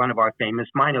after one of our famous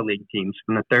minor league teams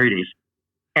from the 30s.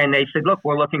 And they said, look,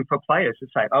 we're looking for players.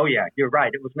 It's like, oh, yeah, you're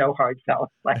right. It was no hard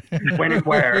sell. Like, when and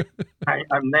where,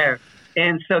 I'm there.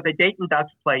 And so the Dayton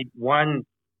Ducks played one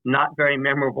not very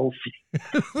memorable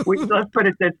season. Let's put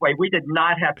it this way. We did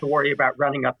not have to worry about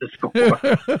running up the score.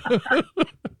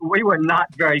 We were not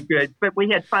very good, but we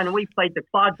had fun. And we played the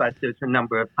Clodbusters a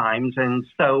number of times. And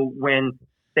so when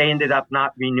they ended up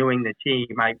not renewing the team,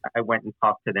 I went and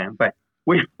talked to them. But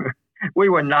we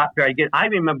were not very good. I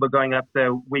remember going up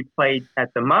there, we played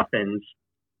at the Muffins,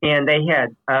 and they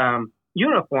had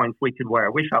uniforms we could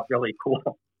wear. We felt really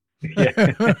cool. Yeah.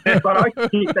 But our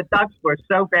team, the Ducks were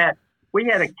so bad. We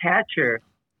had a catcher.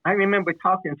 I remember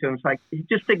talking to him. It's like, he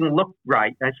just didn't look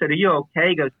right. I said, are you okay?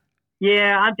 He goes,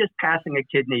 yeah, I'm just passing a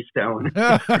kidney stone.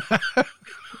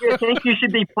 You think you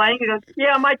should be playing? He goes,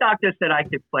 yeah, my doctor said I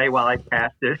could play while I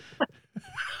passed it.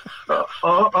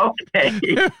 Okay.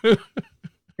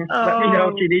 Let me know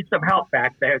if you need some help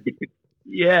back there, dude.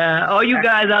 Yeah. All you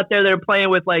guys out there that are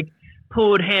playing with, like,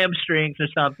 pulled hamstrings or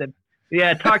something.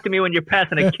 Yeah, talk to me when you're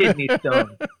passing a kidney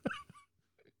stone.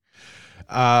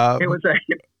 It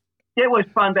was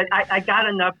fun, but I got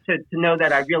enough to know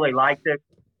that I really liked it.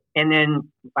 And then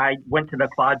I went to the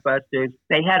Clodbusters.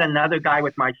 They had another guy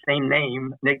with my same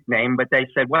nickname, but they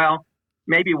said, well,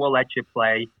 maybe we'll let you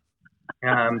play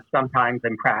sometimes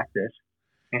in practice.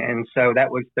 And so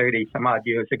that was 30 some odd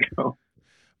years ago.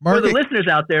 For the listeners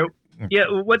out there, yeah,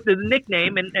 what's the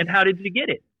nickname and how did you get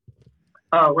it?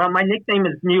 Oh, well, my nickname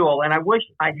is Mule, and I wish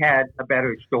I had a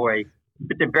better story.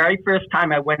 But the very first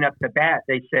time I went up to bat,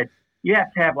 they said, you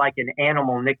have to have like an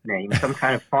animal nickname, some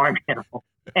kind of farm animal.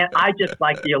 And I just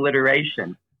like the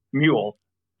alliteration, Mule.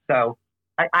 So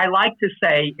I like to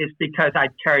say it's because I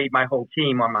carried my whole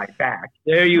team on my back.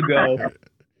 There you go.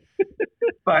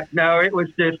 But no, it was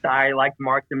just I liked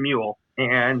Mark the Mule,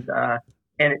 and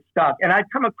it stuck. And I've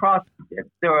come across,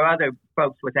 there were other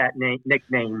folks with that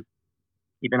nickname,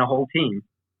 even a whole team.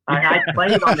 I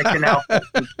played on the Canal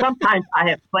Fulton. Sometimes I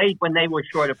have played when they were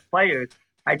short of players.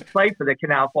 I'd play for the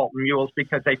Canal Fulton Mules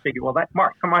because they figured, well, that's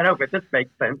Mark, come on over. This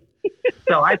makes sense.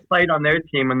 So I played on their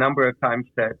team a number of times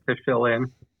to fill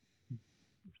in.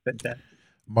 Fantastic.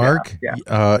 Mark,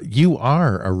 you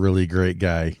are a really great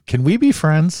guy. Can we be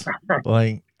friends?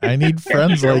 Like, I need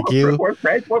friends like you. We're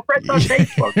friends on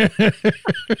Facebook.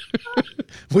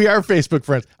 We are Facebook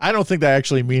friends. I don't think that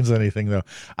actually means anything, though.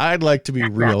 I'd like to be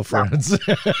real friends.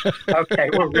 Okay,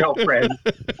 we're real friends.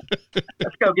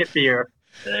 Let's go get beer.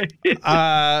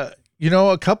 A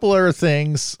couple other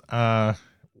things. We're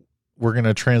going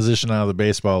to transition out of the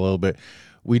baseball a little bit.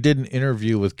 We did an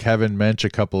interview with Kevin Mensch a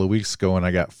couple of weeks ago, and I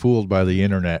got fooled by the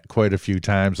internet quite a few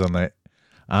times on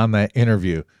that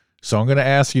interview. So I'm going to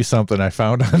ask you something I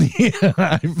found on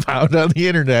the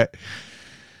internet,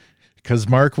 because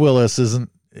Mark Willis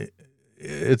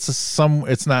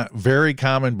it's not very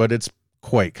common, but it's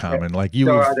quite common. Like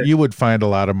you would find a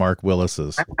lot of Mark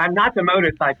Willises. I'm not the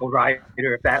motorcycle rider,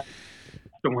 if that's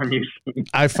the one you see.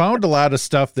 I found a lot of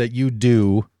stuff that you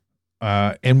do,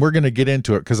 and we're going to get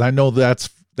into it because I know that's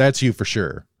you for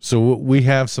sure. So we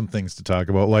have some things to talk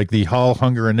about, like the Hall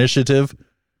Hunger Initiative.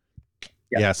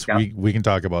 Yes, we can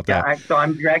talk about that.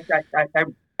 I'm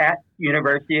I'm at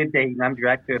University of Dayton. I'm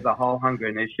director of the Hall Hunger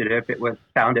Initiative. It was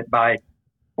founded by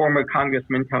former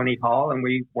Congressman Tony Hall, and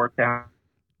we worked out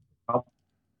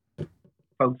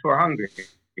folks who are hungry.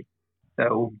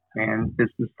 So, and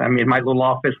I'm in my little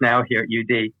office now here at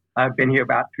UD. I've been here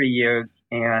about 3 years,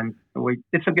 and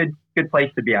it's a good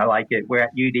place to be. I like it. We're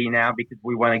at UD now because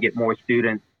we want to get more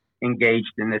students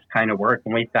engaged in this kind of work,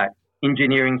 and we've got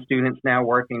engineering students now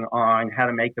working on how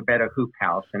to make a better hoop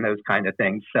house and those kind of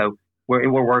things. So we're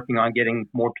working on getting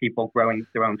more people growing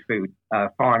their own food,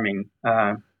 farming.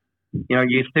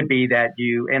 It used to be that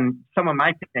and some of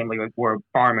my family were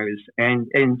farmers, and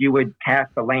you would pass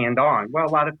the land on. Well,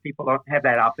 a lot of people don't have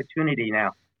that opportunity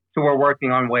now. So we're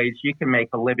working on ways you can make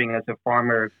a living as a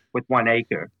farmer with 1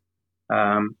 acre,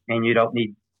 and you don't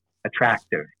need a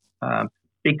tractor.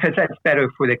 Because that's better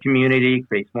for the community,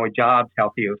 creates more jobs,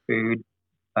 healthier food.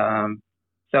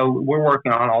 So we're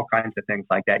working on all kinds of things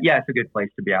like that. Yeah, it's a good place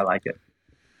to be. I like it.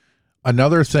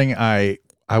 Another thing, I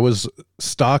was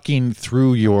stalking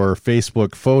through your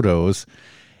Facebook photos,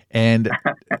 and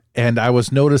I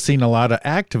was noticing a lot of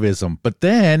activism. But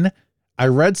then I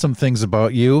read some things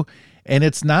about you, and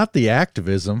it's not the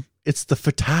activism, it's the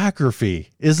photography,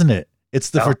 isn't it?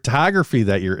 It's the photography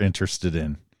that you're interested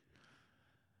in.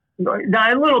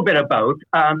 A little bit of both,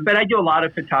 but I do a lot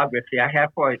of photography. I have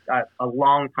for a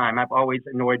long time. I've always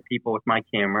annoyed people with my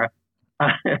camera.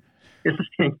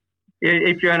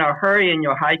 If you're in a hurry and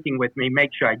you're hiking with me,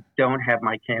 make sure I don't have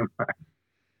my camera.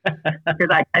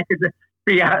 Because I could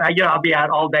be out, I'll be out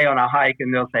all day on a hike,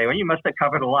 and they'll say, well, you must have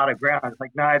covered a lot of ground. It's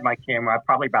like, no, I had my camera.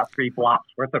 Probably about 3 blocks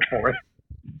worth of forest.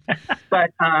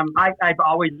 But I've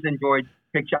always enjoyed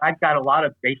picture. I've got a lot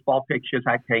of baseball pictures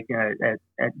I've taken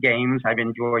at games. I've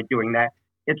enjoyed doing that.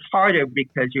 It's harder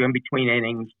because you're in between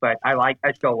innings, but I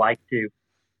still like to.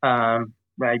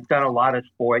 I've done a lot of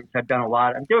sports. I'm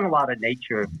doing a lot of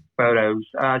nature photos,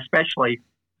 especially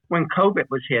when COVID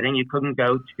was hitting. You couldn't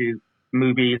go to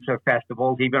movies or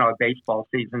festivals. Even our baseball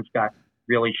seasons got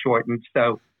really shortened.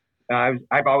 So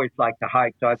I've always liked to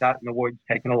hike. So I was out in the woods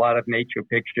taking a lot of nature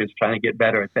pictures, trying to get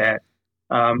better at that.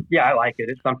 I like it.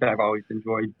 It's something I've always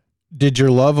enjoyed. Did your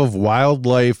love of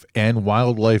wildlife and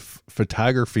wildlife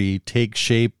photography take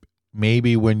shape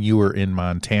maybe when you were in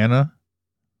Montana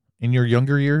in your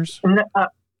younger years?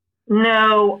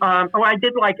 No.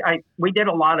 We did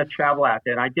a lot of travel out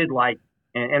there, and I did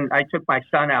and I took my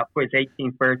son out for his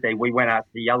 18th birthday. We went out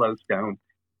to Yellowstone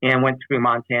and went through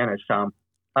Montana some.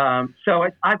 So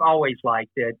I've always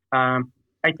liked it.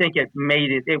 I think it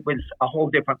was a whole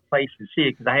different place to see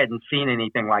it because I hadn't seen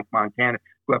anything like Montana.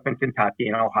 Grew up in Kentucky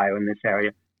and Ohio in this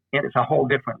area, and it's a whole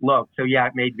different look. So yeah,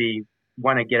 it made me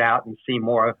want to get out and see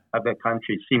more of the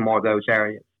country, see more of those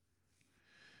areas.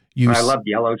 I loved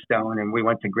Yellowstone, and we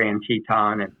went to Grand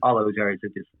Teton, and all those areas are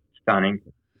just stunning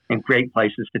and great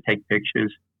places to take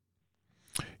pictures.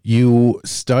 You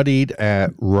studied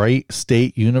at Wright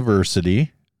State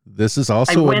University. This is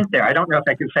also I went there. I don't know if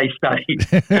I can say studied.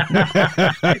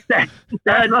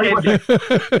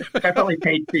 Definitely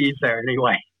paid fees there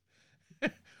anyway.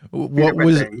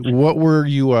 What were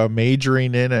you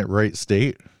majoring in at Wright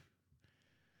State?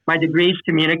 My degree is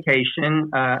communication,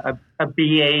 a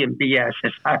BA and BS,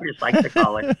 as I always like to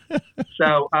call it.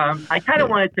 So I kind of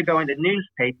wanted to go into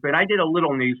newspaper, and I did a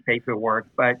little newspaper work,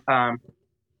 but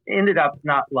ended up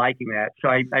not liking that. So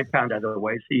I found other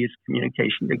ways to use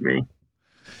communication degree.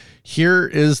 Here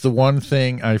is the one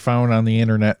thing I found on the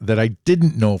internet that I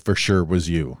didn't know for sure was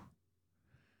you.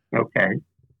 Okay.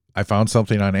 I found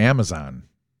something on Amazon.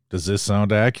 Does this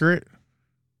sound accurate?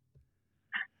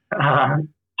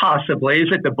 Possibly. Is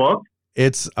it the book?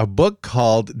 It's a book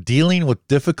called Dealing with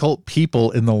Difficult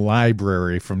People in the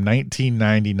Library from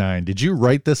 1999. Did you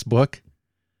write this book?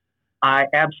 I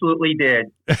absolutely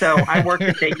did. So I worked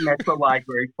at Dayton Metro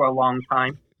Library for a long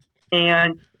time.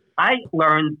 And I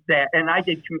learned that, and I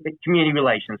did community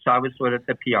relations, so I was sort of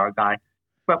the PR guy.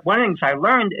 But one of the things I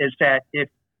learned is that if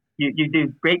you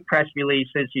do great press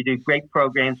releases, you do great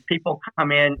programs, people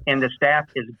come in and the staff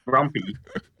is grumpy,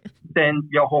 then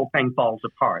your whole thing falls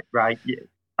apart, right?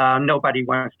 Nobody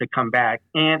wants to come back.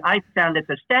 And I found that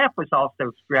the staff was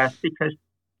also stressed because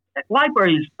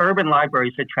urban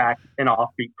libraries attract an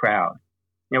offbeat crowd.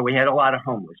 You know, we had a lot of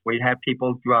homeless. We'd have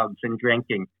people drugs and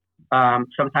drinking.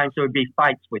 Sometimes there would be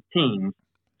fights with teens.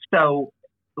 So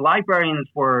librarians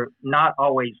were not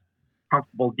always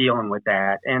comfortable dealing with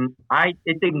that. And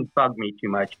it didn't bug me too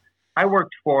much. I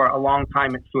worked for a long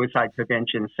time at Suicide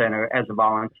Prevention Center as a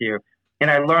volunteer,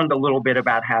 and I learned a little bit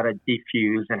about how to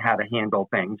defuse and how to handle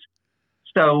things.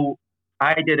 So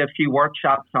I did a few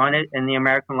workshops on it, and the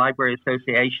American Library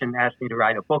Association asked me to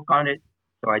write a book on it.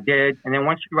 So I did. And then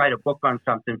once you write a book on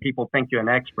something, people think you're an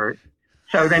expert.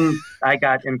 So then I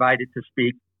got invited to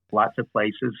speak lots of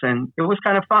places, and it was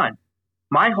kind of fun.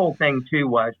 My whole thing, too,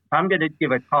 was if I'm going to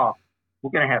give a talk,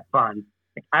 we're going to have fun.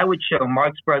 I would show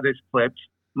Marx Brothers clips,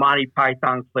 Monty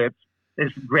Python clips,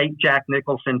 this great Jack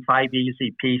Nicholson 5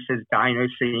 Easy Pieces diner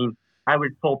scene. I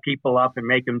would pull people up and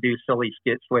make them do silly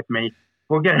skits with me.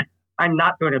 I'm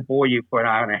not going to bore you for an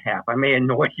hour and a half. I may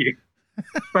annoy you,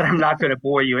 but I'm not going to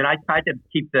bore you. And I tried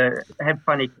to have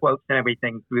funny quotes and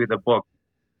everything through the book.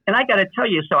 And I got to tell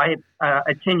you, so I have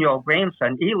a 10-year-old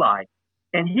grandson, Eli,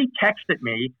 and he texted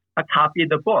me a copy of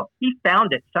the book. He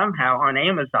found it somehow on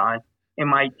Amazon, and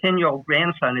my 10-year-old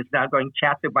grandson is now going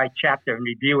chapter by chapter and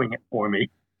reviewing it for me.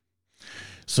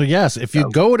 So, yes, if you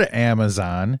go to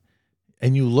Amazon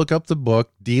and you look up the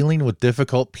book, Dealing with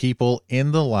Difficult People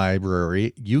in the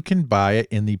Library, you can buy it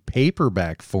in the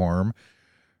paperback form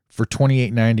for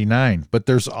 $28.99. But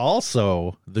there's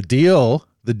also the deal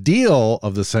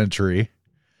of the century,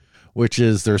 which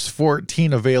is there's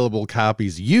 14 available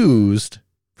copies used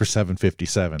for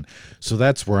 $7.57. So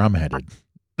that's where I'm headed.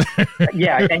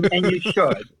 Yeah, and you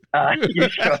should. You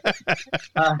should.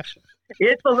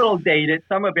 It's a little dated.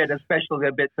 Some of it, especially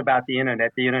the bits about the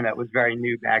internet. The internet was very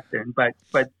new back then, but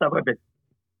some of it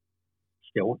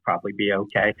still would probably be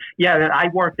okay. Yeah, I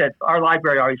worked at our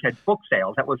library. Always had book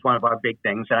sales. That was one of our big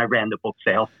things, and I ran the book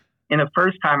sales. And the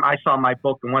first time I saw my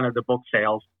book in one of the book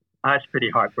sales, I was pretty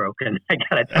heartbroken. I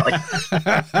gotta tell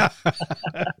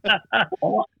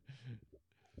you.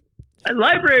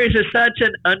 Libraries are such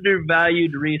an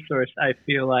undervalued resource. I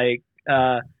feel like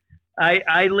I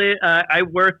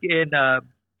work in. I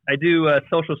do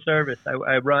social service.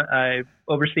 I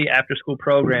oversee after school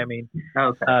programming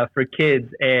for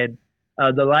kids, and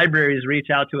the libraries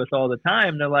reach out to us all the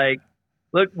time. They're like,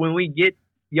 "Look, when we get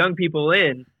young people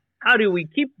in, how do we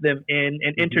keep them in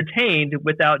and entertained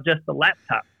without just the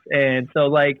laptops?" And so,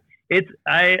 like,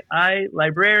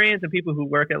 librarians and people who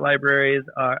work at libraries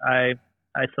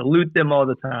I salute them all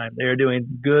the time. They're doing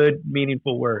good,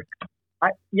 meaningful work.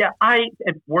 I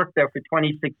have worked there for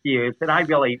 26 years, and I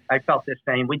felt the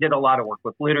same. We did a lot of work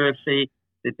with literacy,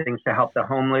 did things to help the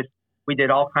homeless. We did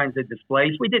all kinds of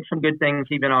displays. We did some good things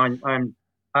even on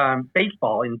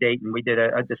baseball in Dayton. We did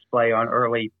a display on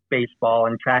early baseball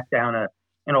and tracked down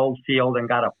an old field and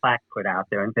got a plaque put out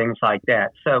there and things like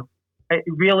that. So it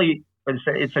really,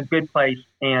 it's a good place,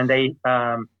 and they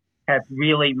have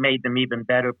really made them even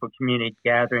better for community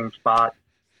gathering spots,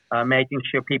 making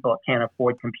sure people can't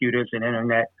afford computers and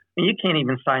internet. And you can't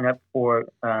even sign up for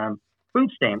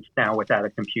food stamps now without a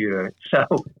computer. So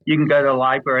you can go to the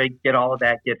library, get all of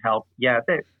that, get help. Yeah,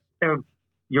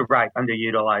 you're right,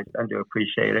 underutilized,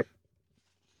 underappreciated.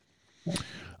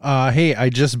 Hey, I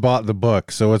just bought the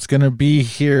book, so it's going to be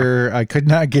here. I could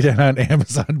not get it on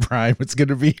Amazon Prime. It's going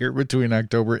to be here between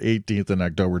October 18th and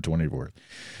October 24th.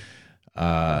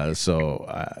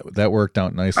 So that worked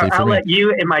out nicely for I'll me. let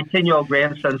you and my 10-year-old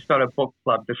grandson start a book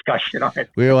club discussion on it.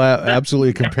 We will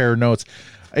absolutely compare notes.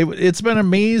 It's been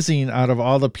amazing out of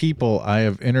all the people I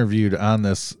have interviewed on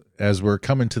this as we're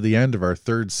coming to the end of our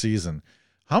third season.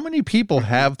 How many people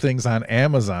have things on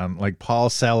Amazon, like Paul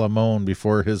Salamone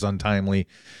before his untimely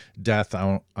death?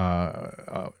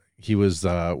 He was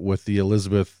with the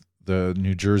Elizabeth, the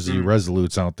New Jersey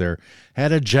Resolutes out there,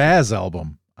 had a jazz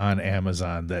album on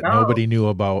Amazon that nobody knew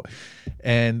about.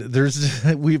 And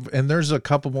there's a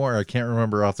couple more I can't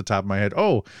remember off the top of my head.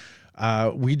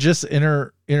 We just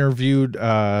interviewed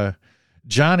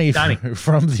Johnny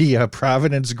from the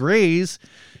Providence Grays,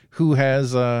 who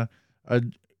has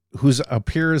who's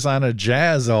appears on a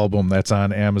jazz album that's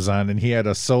on Amazon, and he had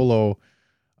a solo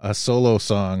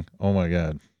song. Oh my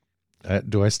God.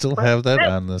 Do I still have that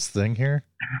on this thing here?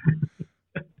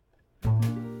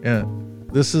 Yeah.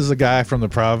 This is a guy from the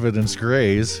Providence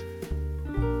Grays.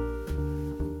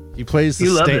 He plays the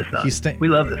we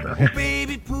love this song.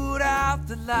 Baby, put out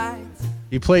the lights.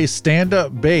 He plays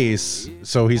stand-up bass,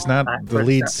 so he's not the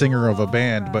lead singer of a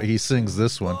band, but he sings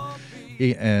this one.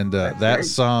 That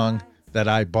song that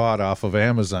I bought off of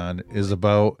Amazon is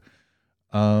about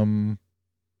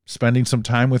spending some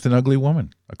time with an ugly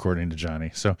woman, according to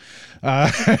Johnny. So,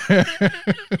 honestly,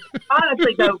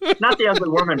 though, not the ugly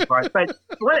woman part, but that's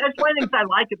one of the things I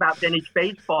like about vintage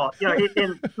baseball. You know,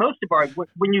 in most of our,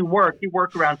 when you work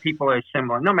around people who are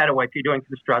similar. No matter what, if you're doing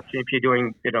construction, if you're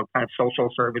doing, kind of social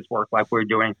service work like we're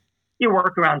doing, you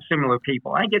work around similar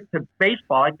people. I get to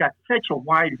baseball, I've got such a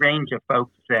wide range of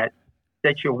folks that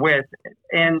you're with,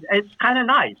 and it's kind of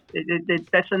nice.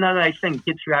 That's another nice thing. It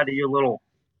gets you out of your little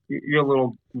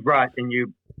rut, and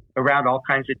you around all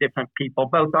kinds of different people,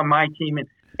 both on my team and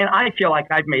I feel like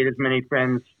I've made as many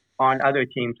friends on other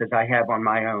teams as I have on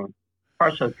my own,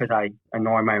 partially because I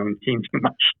annoy my own team too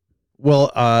much.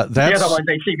 Well, that's the other ones,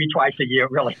 they see me twice a year.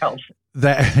 It really helps.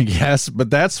 Yes, but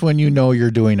that's when you know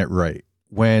you're doing it right.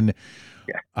 When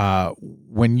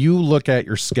you look at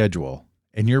your schedule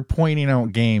and you're pointing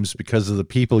out games because of the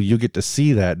people you get to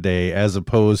see that day, as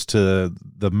opposed to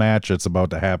the match that's about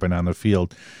to happen on the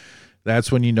field,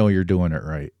 that's when you know you're doing it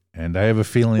right. And I have a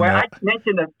feeling I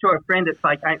mentioned to a friend, it's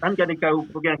like, we're going to go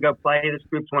play. This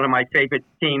group's one of my favorite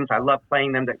teams. I love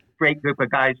playing them. They're a great group of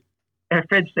guys. And a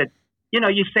friend said,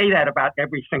 you say that about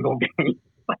every single game.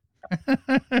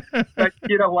 But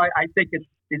you know what? I think it's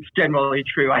generally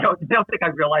true. I don't think I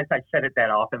realized I said it that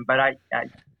often, but I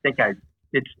think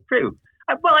it's true.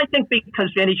 Well, I think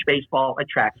because vintage baseball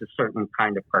attracts a certain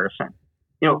kind of person.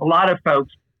 A lot of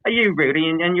folks, you, Rudy,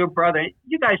 and your brother,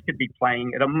 you guys could be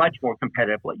playing at a much more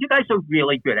competitive level. You guys are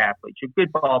really good athletes. You're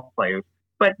good ball players.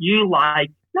 But you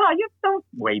don't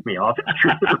wave me off. It's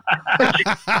true.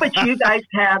 but you guys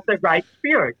have the right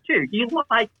spirit, too. You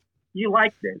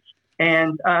like this.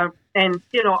 And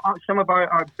some of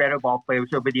our better ball players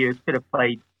over the years could have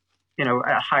played, at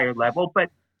a higher level, but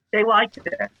they like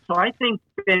that. So I think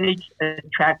vintage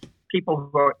attracts people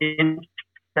who are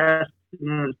interested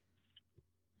in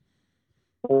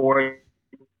sport.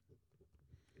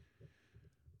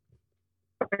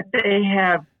 But they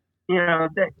have, the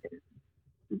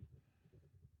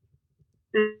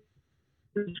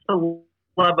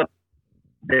love of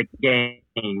the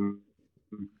game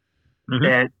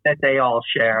that they all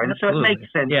share. And Absolutely. So it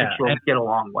makes sense that you'll get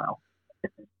along well.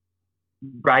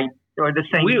 Right? Or the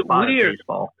same spot in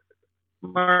baseball.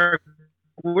 Mark,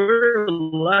 we're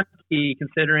lucky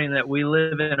considering that we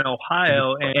live in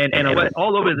Ohio and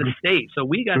all over the state. So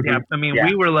we got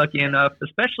we were lucky enough,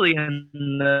 especially in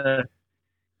the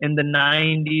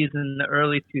 90s and the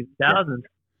early 2000s,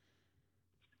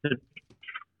 to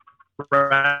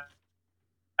travel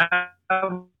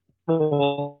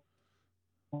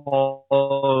all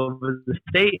over the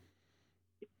state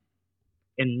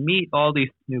and meet all these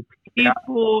new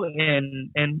people, and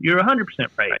you're 100%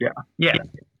 right. Yeah.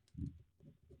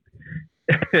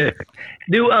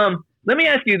 Let me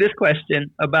ask you this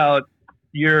question about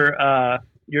your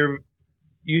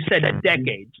you said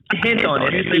decades. Hint on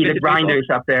it. You see the grinders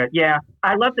up there. Yeah,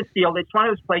 I love the field. It's one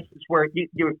of those places where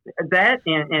you that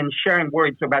and sharing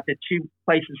words about the two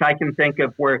places I can think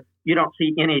of where you don't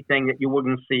see anything that you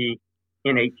wouldn't see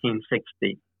in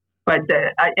 1860. But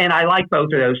I like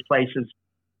both of those places.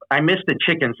 I miss the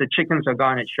chickens. The chickens are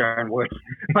gone at Sharon Woods.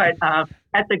 But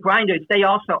at the grinders, they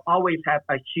also always have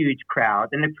a huge crowd,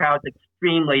 and the crowd's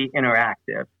extremely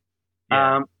interactive.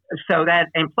 Yeah. So that,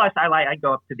 and plus I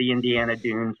go up to the Indiana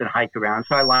Dunes and hike around.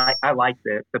 So I like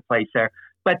the place there.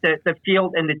 But the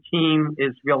field and the team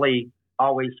is really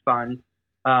always fun.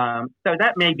 So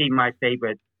that may be my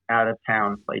favorite out of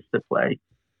town place to play.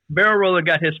 Barrel Roller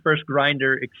got his first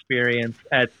grinder experience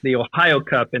at the Ohio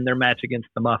Cup in their match against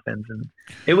the Muffins, and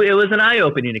it was an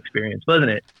eye-opening experience,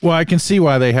 wasn't it? Well, I can see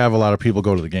why they have a lot of people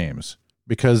go to the games,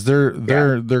 because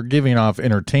they're giving off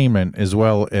entertainment as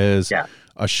well as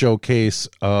a showcase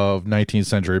of 19th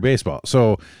century baseball.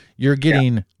 So you're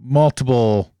getting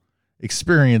multiple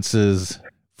experiences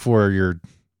for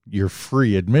your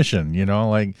free admission,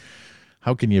 like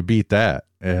how can you beat that?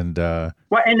 And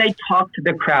and they talk to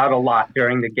the crowd a lot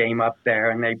during the game up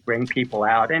there, and they bring people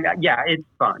out, and it's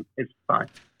fun. It's fun.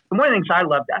 And one of the things I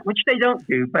love that, which they don't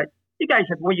do, but you guys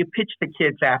you pitch the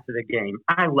kids after the game.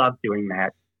 I love doing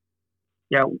that.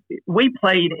 We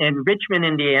played in Richmond,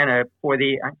 Indiana for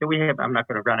I'm not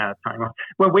going to run out of time.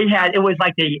 Well, it was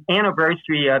like the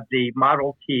anniversary of the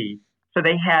Model T. So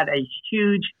they had a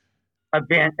huge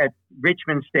event at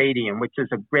Richmond Stadium, which is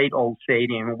a great old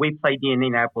stadium. We played the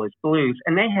Indianapolis Blues,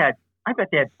 and I bet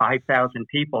they had 5,000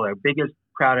 people, their biggest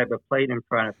crowd I ever played in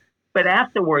front of. But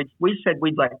afterwards, we said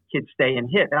we'd let kids stay and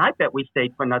hit. And I bet we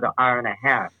stayed for another hour and a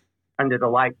half under the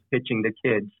lights pitching the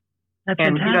kids. That's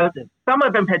and, fantastic. Some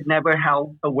of them had never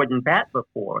held a wooden bat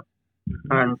before.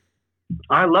 Mm-hmm. And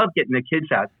I love getting the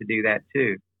kids out to do that,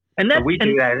 too. And we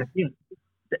do that.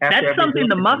 That's something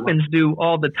the Muffins do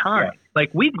all the time. Yeah.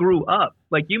 Like, we grew up,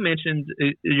 like you mentioned,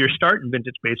 you're starting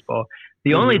vintage baseball.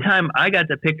 The only time I got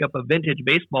to pick up a vintage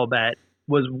baseball bat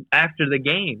was after the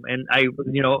game. And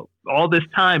all this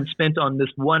time spent on this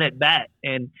one at bat,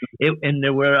 and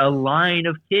there were a line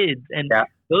of kids, and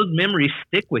those memories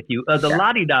stick with you. The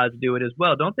Lottie-Daws do it as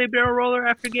well. Don't they barrel roller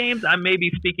after games? I may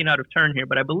be speaking out of turn here,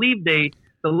 but I believe the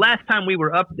last time we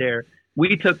were up there,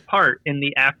 we took part in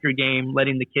the after game,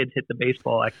 letting the kids hit the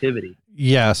baseball activity.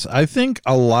 Yes, I think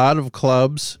a lot of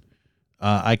clubs,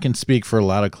 I can speak for a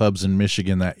lot of clubs in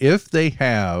Michigan, that if they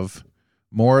have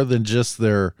more than just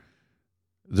their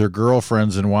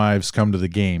girlfriends and wives come to the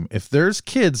game, if there's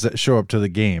kids that show up to the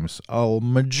games, a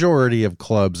majority of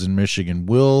clubs in Michigan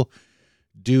will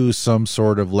do some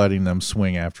sort of letting them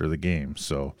swing after the game.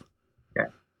 So,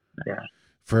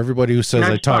 for everybody who says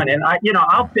I talk, fun. And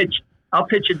I'll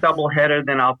pitch a doubleheader,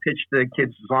 then I'll pitch the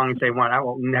kids as long as they want. I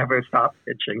will never stop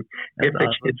pitching if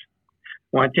the kids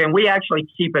want to. And we actually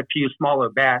keep a few smaller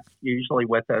bats usually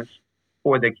with us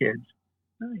for the kids.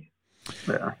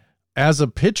 Nice. As a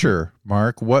pitcher,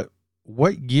 Mark, what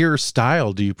gear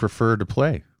style do you prefer to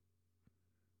play?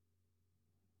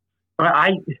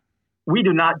 We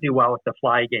do not do well with the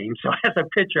fly game. So as a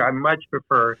pitcher, I much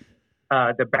prefer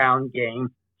the bound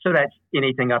game. So that's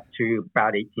anything up to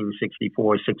about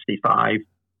 1864, 65.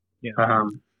 Yeah.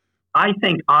 I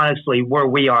think, honestly, where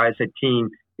we are as a team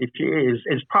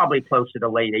is probably closer to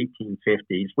late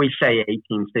 1850s. We say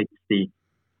 1860,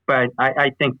 but I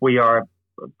think we are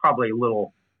probably a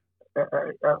little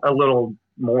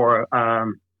more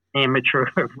amateur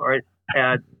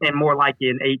and more like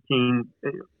in 18.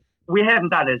 We haven't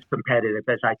got as competitive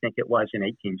as I think it was in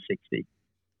 1860.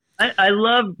 I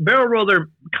love Barrel Roller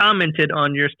commented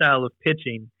on your style of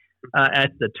pitching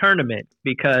at the tournament,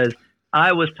 because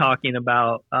I was talking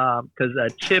about because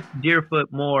Chip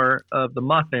Deerfoot Moore of the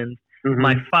Muffins,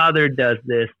 my father does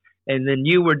this, and then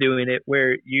you were doing it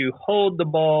where you hold the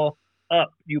ball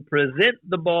up, you present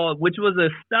the ball, which was a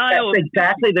style. That's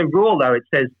exactly the rule, though. It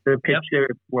says the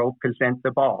pitcher will present the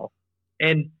ball,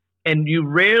 and you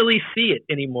rarely see it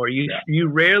anymore. You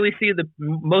rarely see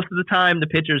most of the time the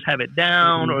pitchers have it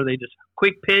down or they just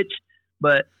quick pitch.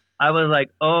 But I was like,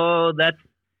 oh, that's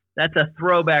a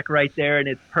throwback right there, and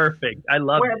it's perfect. I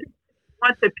love it. I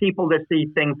want the people to see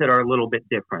things that are a little bit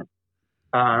different,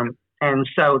 and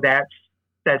so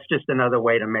that's just another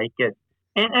way to make it.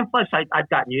 And plus, I've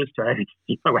gotten used to it.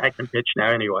 I can pitch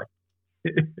now anyway.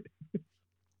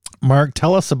 Mark,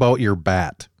 tell us about your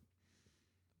bat.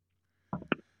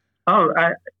 Oh,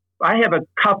 I have a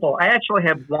couple. I actually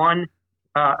have one,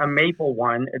 a maple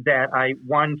one that I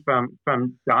won from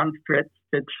Don Fritz,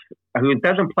 who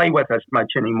doesn't play with us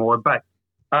much anymore. But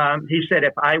he said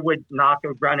if I would knock a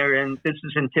runner in, this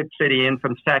is in Tip City, in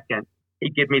from second,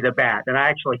 he'd give me the bat. And I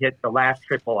actually hit the last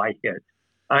triple I hit,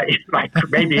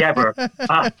 maybe ever.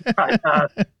 And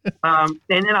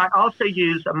then I also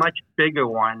use a much bigger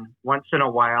one once in a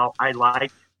while. I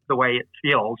like the way it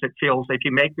feels. It feels, if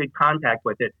you make good contact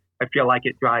with it, I feel like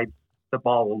it drives the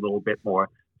ball a little bit more.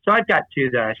 So I've got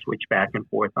two that I switch back and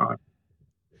forth on.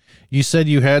 You said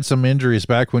you had some injuries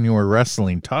back when you were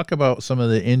wrestling. Talk about some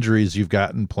of the injuries you've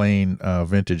gotten playing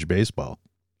vintage baseball.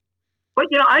 But,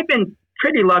 I've been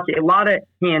pretty lucky. A lot of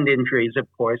hand injuries, of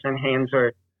course, and hands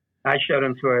are, I showed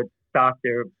them to a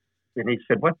doctor, and he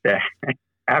said, what the heck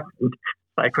happened?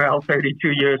 Like,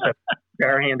 32 years of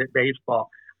barehanded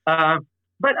baseball.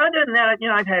 But other than that,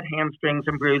 I've had hamstrings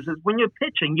and bruises. When you're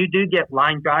pitching, you do get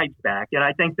line drives back. And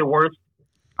I think the worst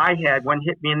I had, one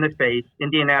hit me in the face,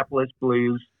 Indianapolis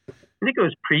Blues. I think it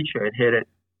was Preacher that hit it.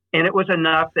 And it was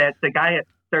enough that the guy at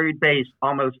third base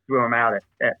almost threw him out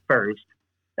at first.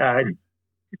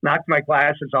 Knocked my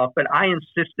glasses off, but I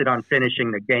insisted on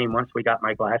finishing the game once we got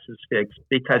my glasses fixed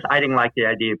because I didn't like the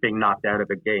idea of being knocked out of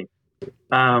a game.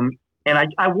 And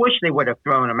I wish they would have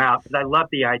thrown him out because I love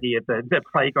the idea of the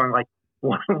play going like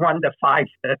 1 to 5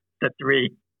 to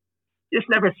 3. Just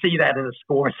never see that in the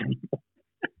scores anymore.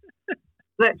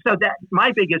 So that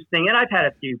my biggest thing, and I've had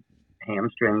a few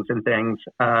hamstrings and things,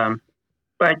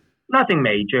 but nothing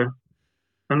major.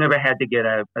 I've never had to get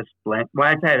a splint. Well,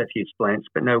 I've had a few splints,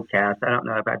 but no cast. I don't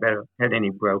know if I've ever had any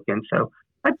broken, so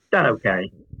I've done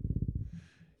okay.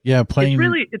 Yeah, playing.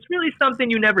 It's really something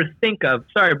you never think of.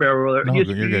 Sorry, Barrel Roller. No,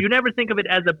 You never think of it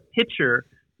as a pitcher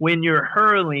when you're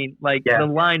hurling, like the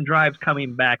line drives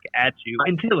coming back at you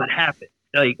until it happens.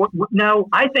 Like, no,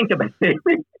 I think of it.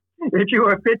 If you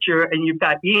were a pitcher and you've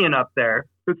got Ian up there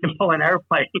who can pull an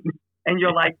airplane, and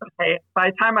you're like, okay, by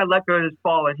the time I let go of this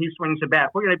ball and he swings the bat,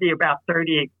 we're going to be about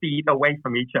 38 feet away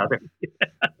from each other.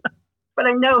 But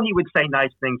I know he would say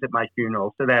nice things at my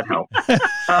funeral, so that helps.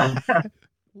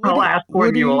 I'll ask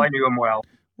for Mule. I knew him well.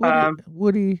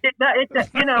 Woody.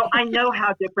 I know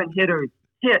how different hitters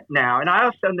hit now, and I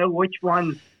also know which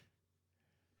ones.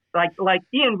 Like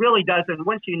Ian really doesn't.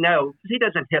 Once you know, he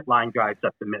doesn't hit line drives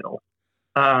up the middle,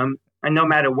 and no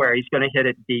matter where, he's going to hit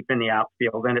it deep in the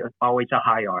outfield, and it's always a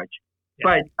high arch.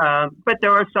 Yeah. But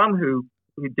there are some who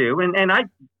do, and I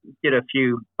get a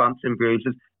few bumps and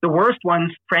bruises. The worst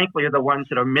ones, frankly, are the ones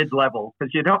that are mid-level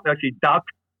because you don't know if you duck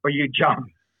or you jump.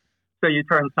 So you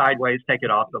turn sideways, take it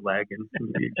off the leg, and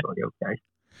you're usually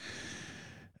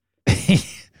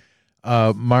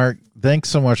okay. Mark, thanks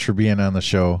so much for being on the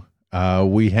show.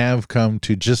 We have come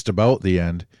to just about the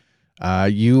end.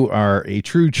 You are a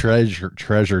true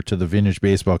treasure to the vintage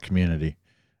baseball community.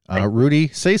 Rudy,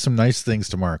 say some nice things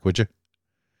to Mark, would you?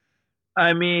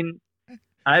 I mean,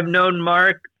 I've known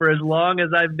Mark for as long as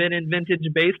I've been in vintage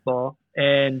baseball,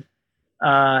 and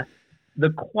the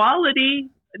quality,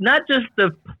 not just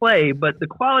the play, but the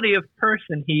quality of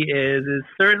person he is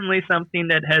certainly something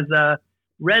that has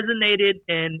resonated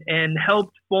and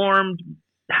helped formed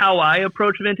how I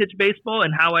approach vintage baseball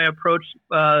and how I approach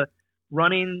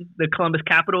running the Columbus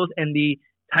Capitals and the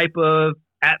type of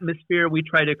atmosphere we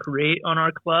try to create on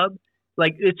our club.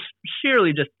 Like, it's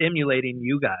sheerly just emulating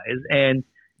you guys. And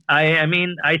I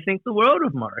mean, I think the world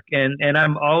of Mark, and I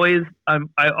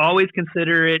always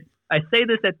consider it. I say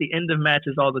this at the end of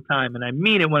matches all the time, and I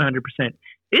mean it 100%.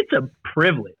 It's a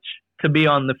privilege to be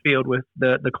on the field with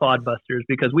the Clodbusters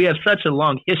because we have such a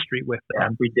long history with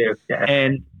them. Yeah, we do. Yeah.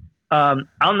 And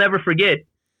I'll never forget.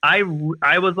 I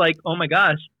was like, oh my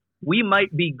gosh, we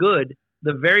might be good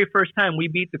the very first time we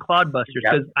beat the Clodbusters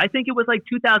because I think it was like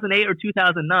 2008 or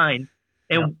 2009,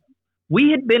 and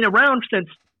we had been around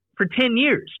for 10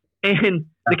 years. And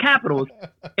the Capitals,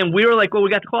 and we were like, well, we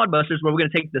got the Clodbusters, we're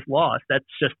going to take this loss. That's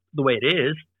just the way it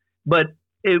is. But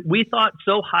we thought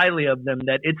so highly of them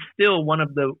that it's still one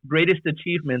of the greatest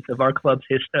achievements of our club's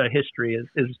history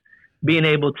is being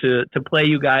able to play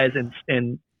you guys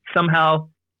and somehow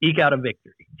eke out a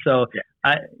victory. So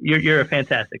you're a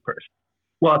fantastic person.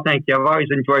 Well, thank you. I've always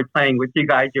enjoyed playing with you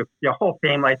guys, your whole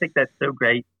family. I think that's so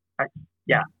great.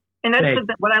 And that's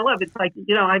what I love. It's like,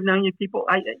 I've known you people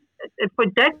for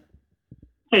decades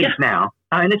now.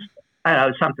 And it's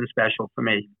something special for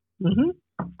me. Mm-hmm.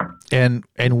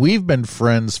 And we've been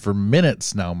friends for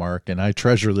minutes now, Mark, and I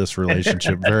treasure this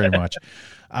relationship very much.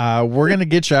 We're going to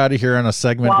get you out of here on a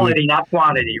segment. Quality, not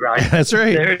quantity, right? That's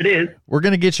right. There it is. We're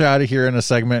going to get you out of here in a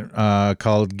segment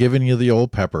called Giving You the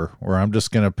Old Pepper, where I'm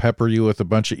just going to pepper you with a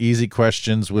bunch of easy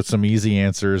questions with some easy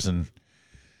answers. And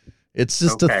it's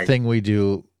just a thing we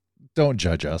do. Don't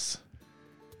judge us.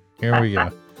 Here we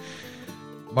go.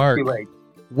 Mark,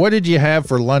 what did you have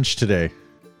for lunch today?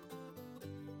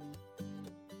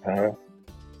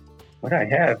 What I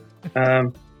have?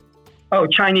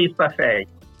 Chinese buffet.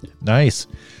 Nice.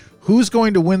 Who's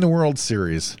going to win the World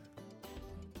Series?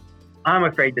 I'm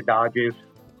afraid the Dodgers.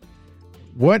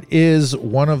 What is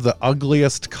one of the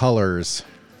ugliest colors?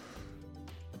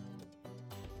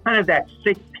 Kind of that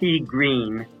sick pea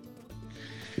green.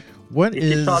 If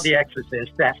you saw The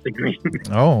Exorcist, that's the green.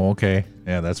 Oh, okay.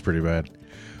 Yeah, that's pretty bad.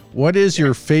 What is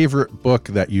your favorite book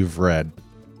that you've read?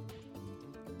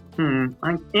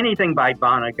 Anything by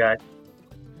Vonnegut.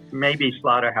 Maybe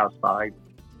Slaughterhouse-Five,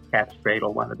 Cat's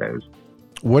Cradle, one of those.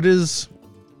 What is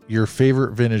your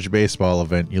favorite vintage baseball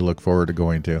event you look forward to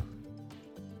going to?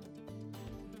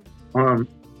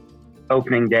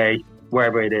 Opening day.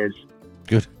 wherever it is.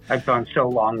 Good. I've gone so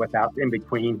long without in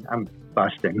between. I'm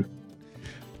busting.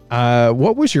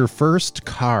 What was your first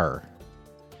car?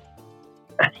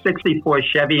 A 64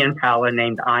 Chevy Impala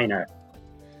named Ina,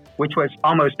 which was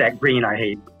almost that green I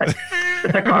hate.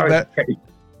 The car was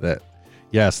great.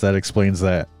 Yes, that explains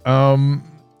that.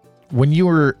 When you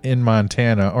were in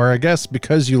Montana, or I guess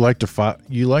because you like to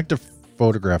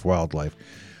photograph wildlife,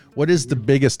 what is the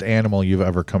biggest animal you've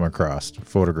ever come across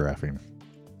photographing,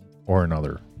 or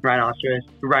another?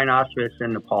 Rhinoceros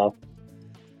in Nepal.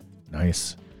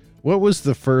 Nice. What was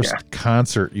the first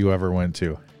concert you ever went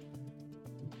to?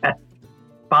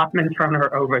 Bachman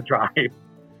Turner Overdrive.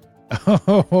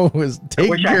 Oh, was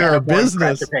taking care of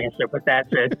business. Answer, but that's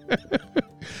it.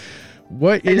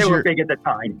 They were big at the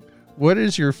time. What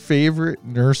is your favorite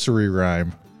nursery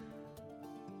rhyme?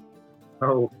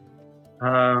 Oh,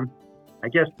 I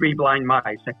guess Three Blind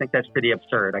Mice. I think that's pretty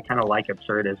absurd. I kind of like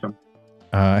absurdism.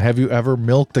 Have you ever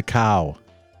milked a cow?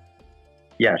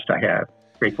 Yes, I have,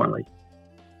 frequently.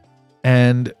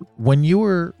 And when you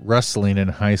were wrestling in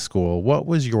high school, what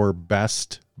was your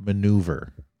best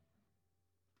maneuver?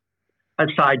 A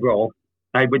side roll.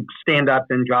 I would stand up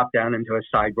and drop down into a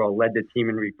side roll, led the team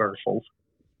in reversals.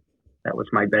 That was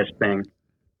my best thing.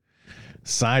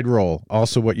 Side roll,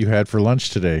 also what you had for lunch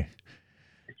today.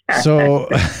 So,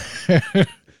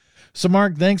 so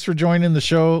Mark, thanks for joining the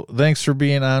show. Thanks for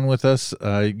being on with us.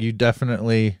 You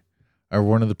definitely are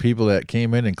one of the people that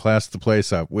came in and classed the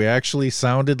place up. We actually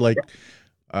sounded like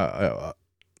a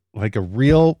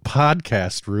real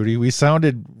podcast, Rudy. We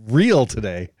sounded real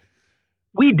today.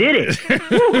 We did it.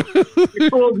 You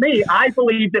fooled me. I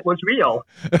believed it was real.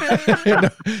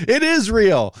 It is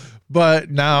real.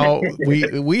 But now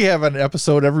we have an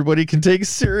episode everybody can take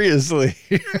seriously.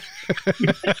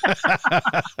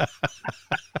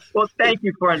 Well, thank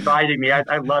you for inviting me.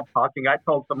 I love talking. I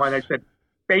told someone, I said,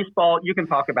 baseball, you can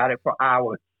talk about it for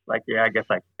hours. Like, yeah, I guess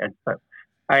I can. So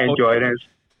I enjoy it,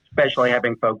 especially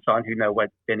having folks on who know what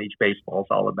vintage baseball is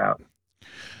all about.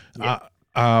 Yeah.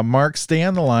 Mark, stay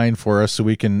on the line for us so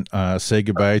we can say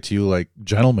goodbye to you like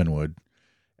gentlemen would,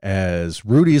 as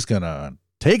Rudy's going to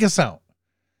take us out.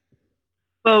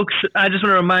 Folks, I just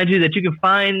want to remind you that you can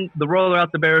find the Roller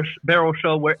Out the Barrel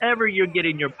Show wherever you're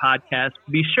getting your podcast.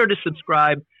 Be sure to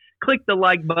subscribe, click the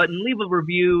like button, leave a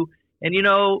review. And,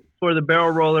 for the barrel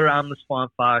roller, I'm the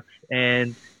Swamp Fox.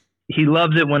 And he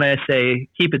loves it when I say,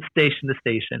 keep it station to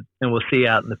station. And we'll see you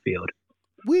out in the field.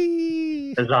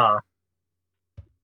 Whee! Huzzah.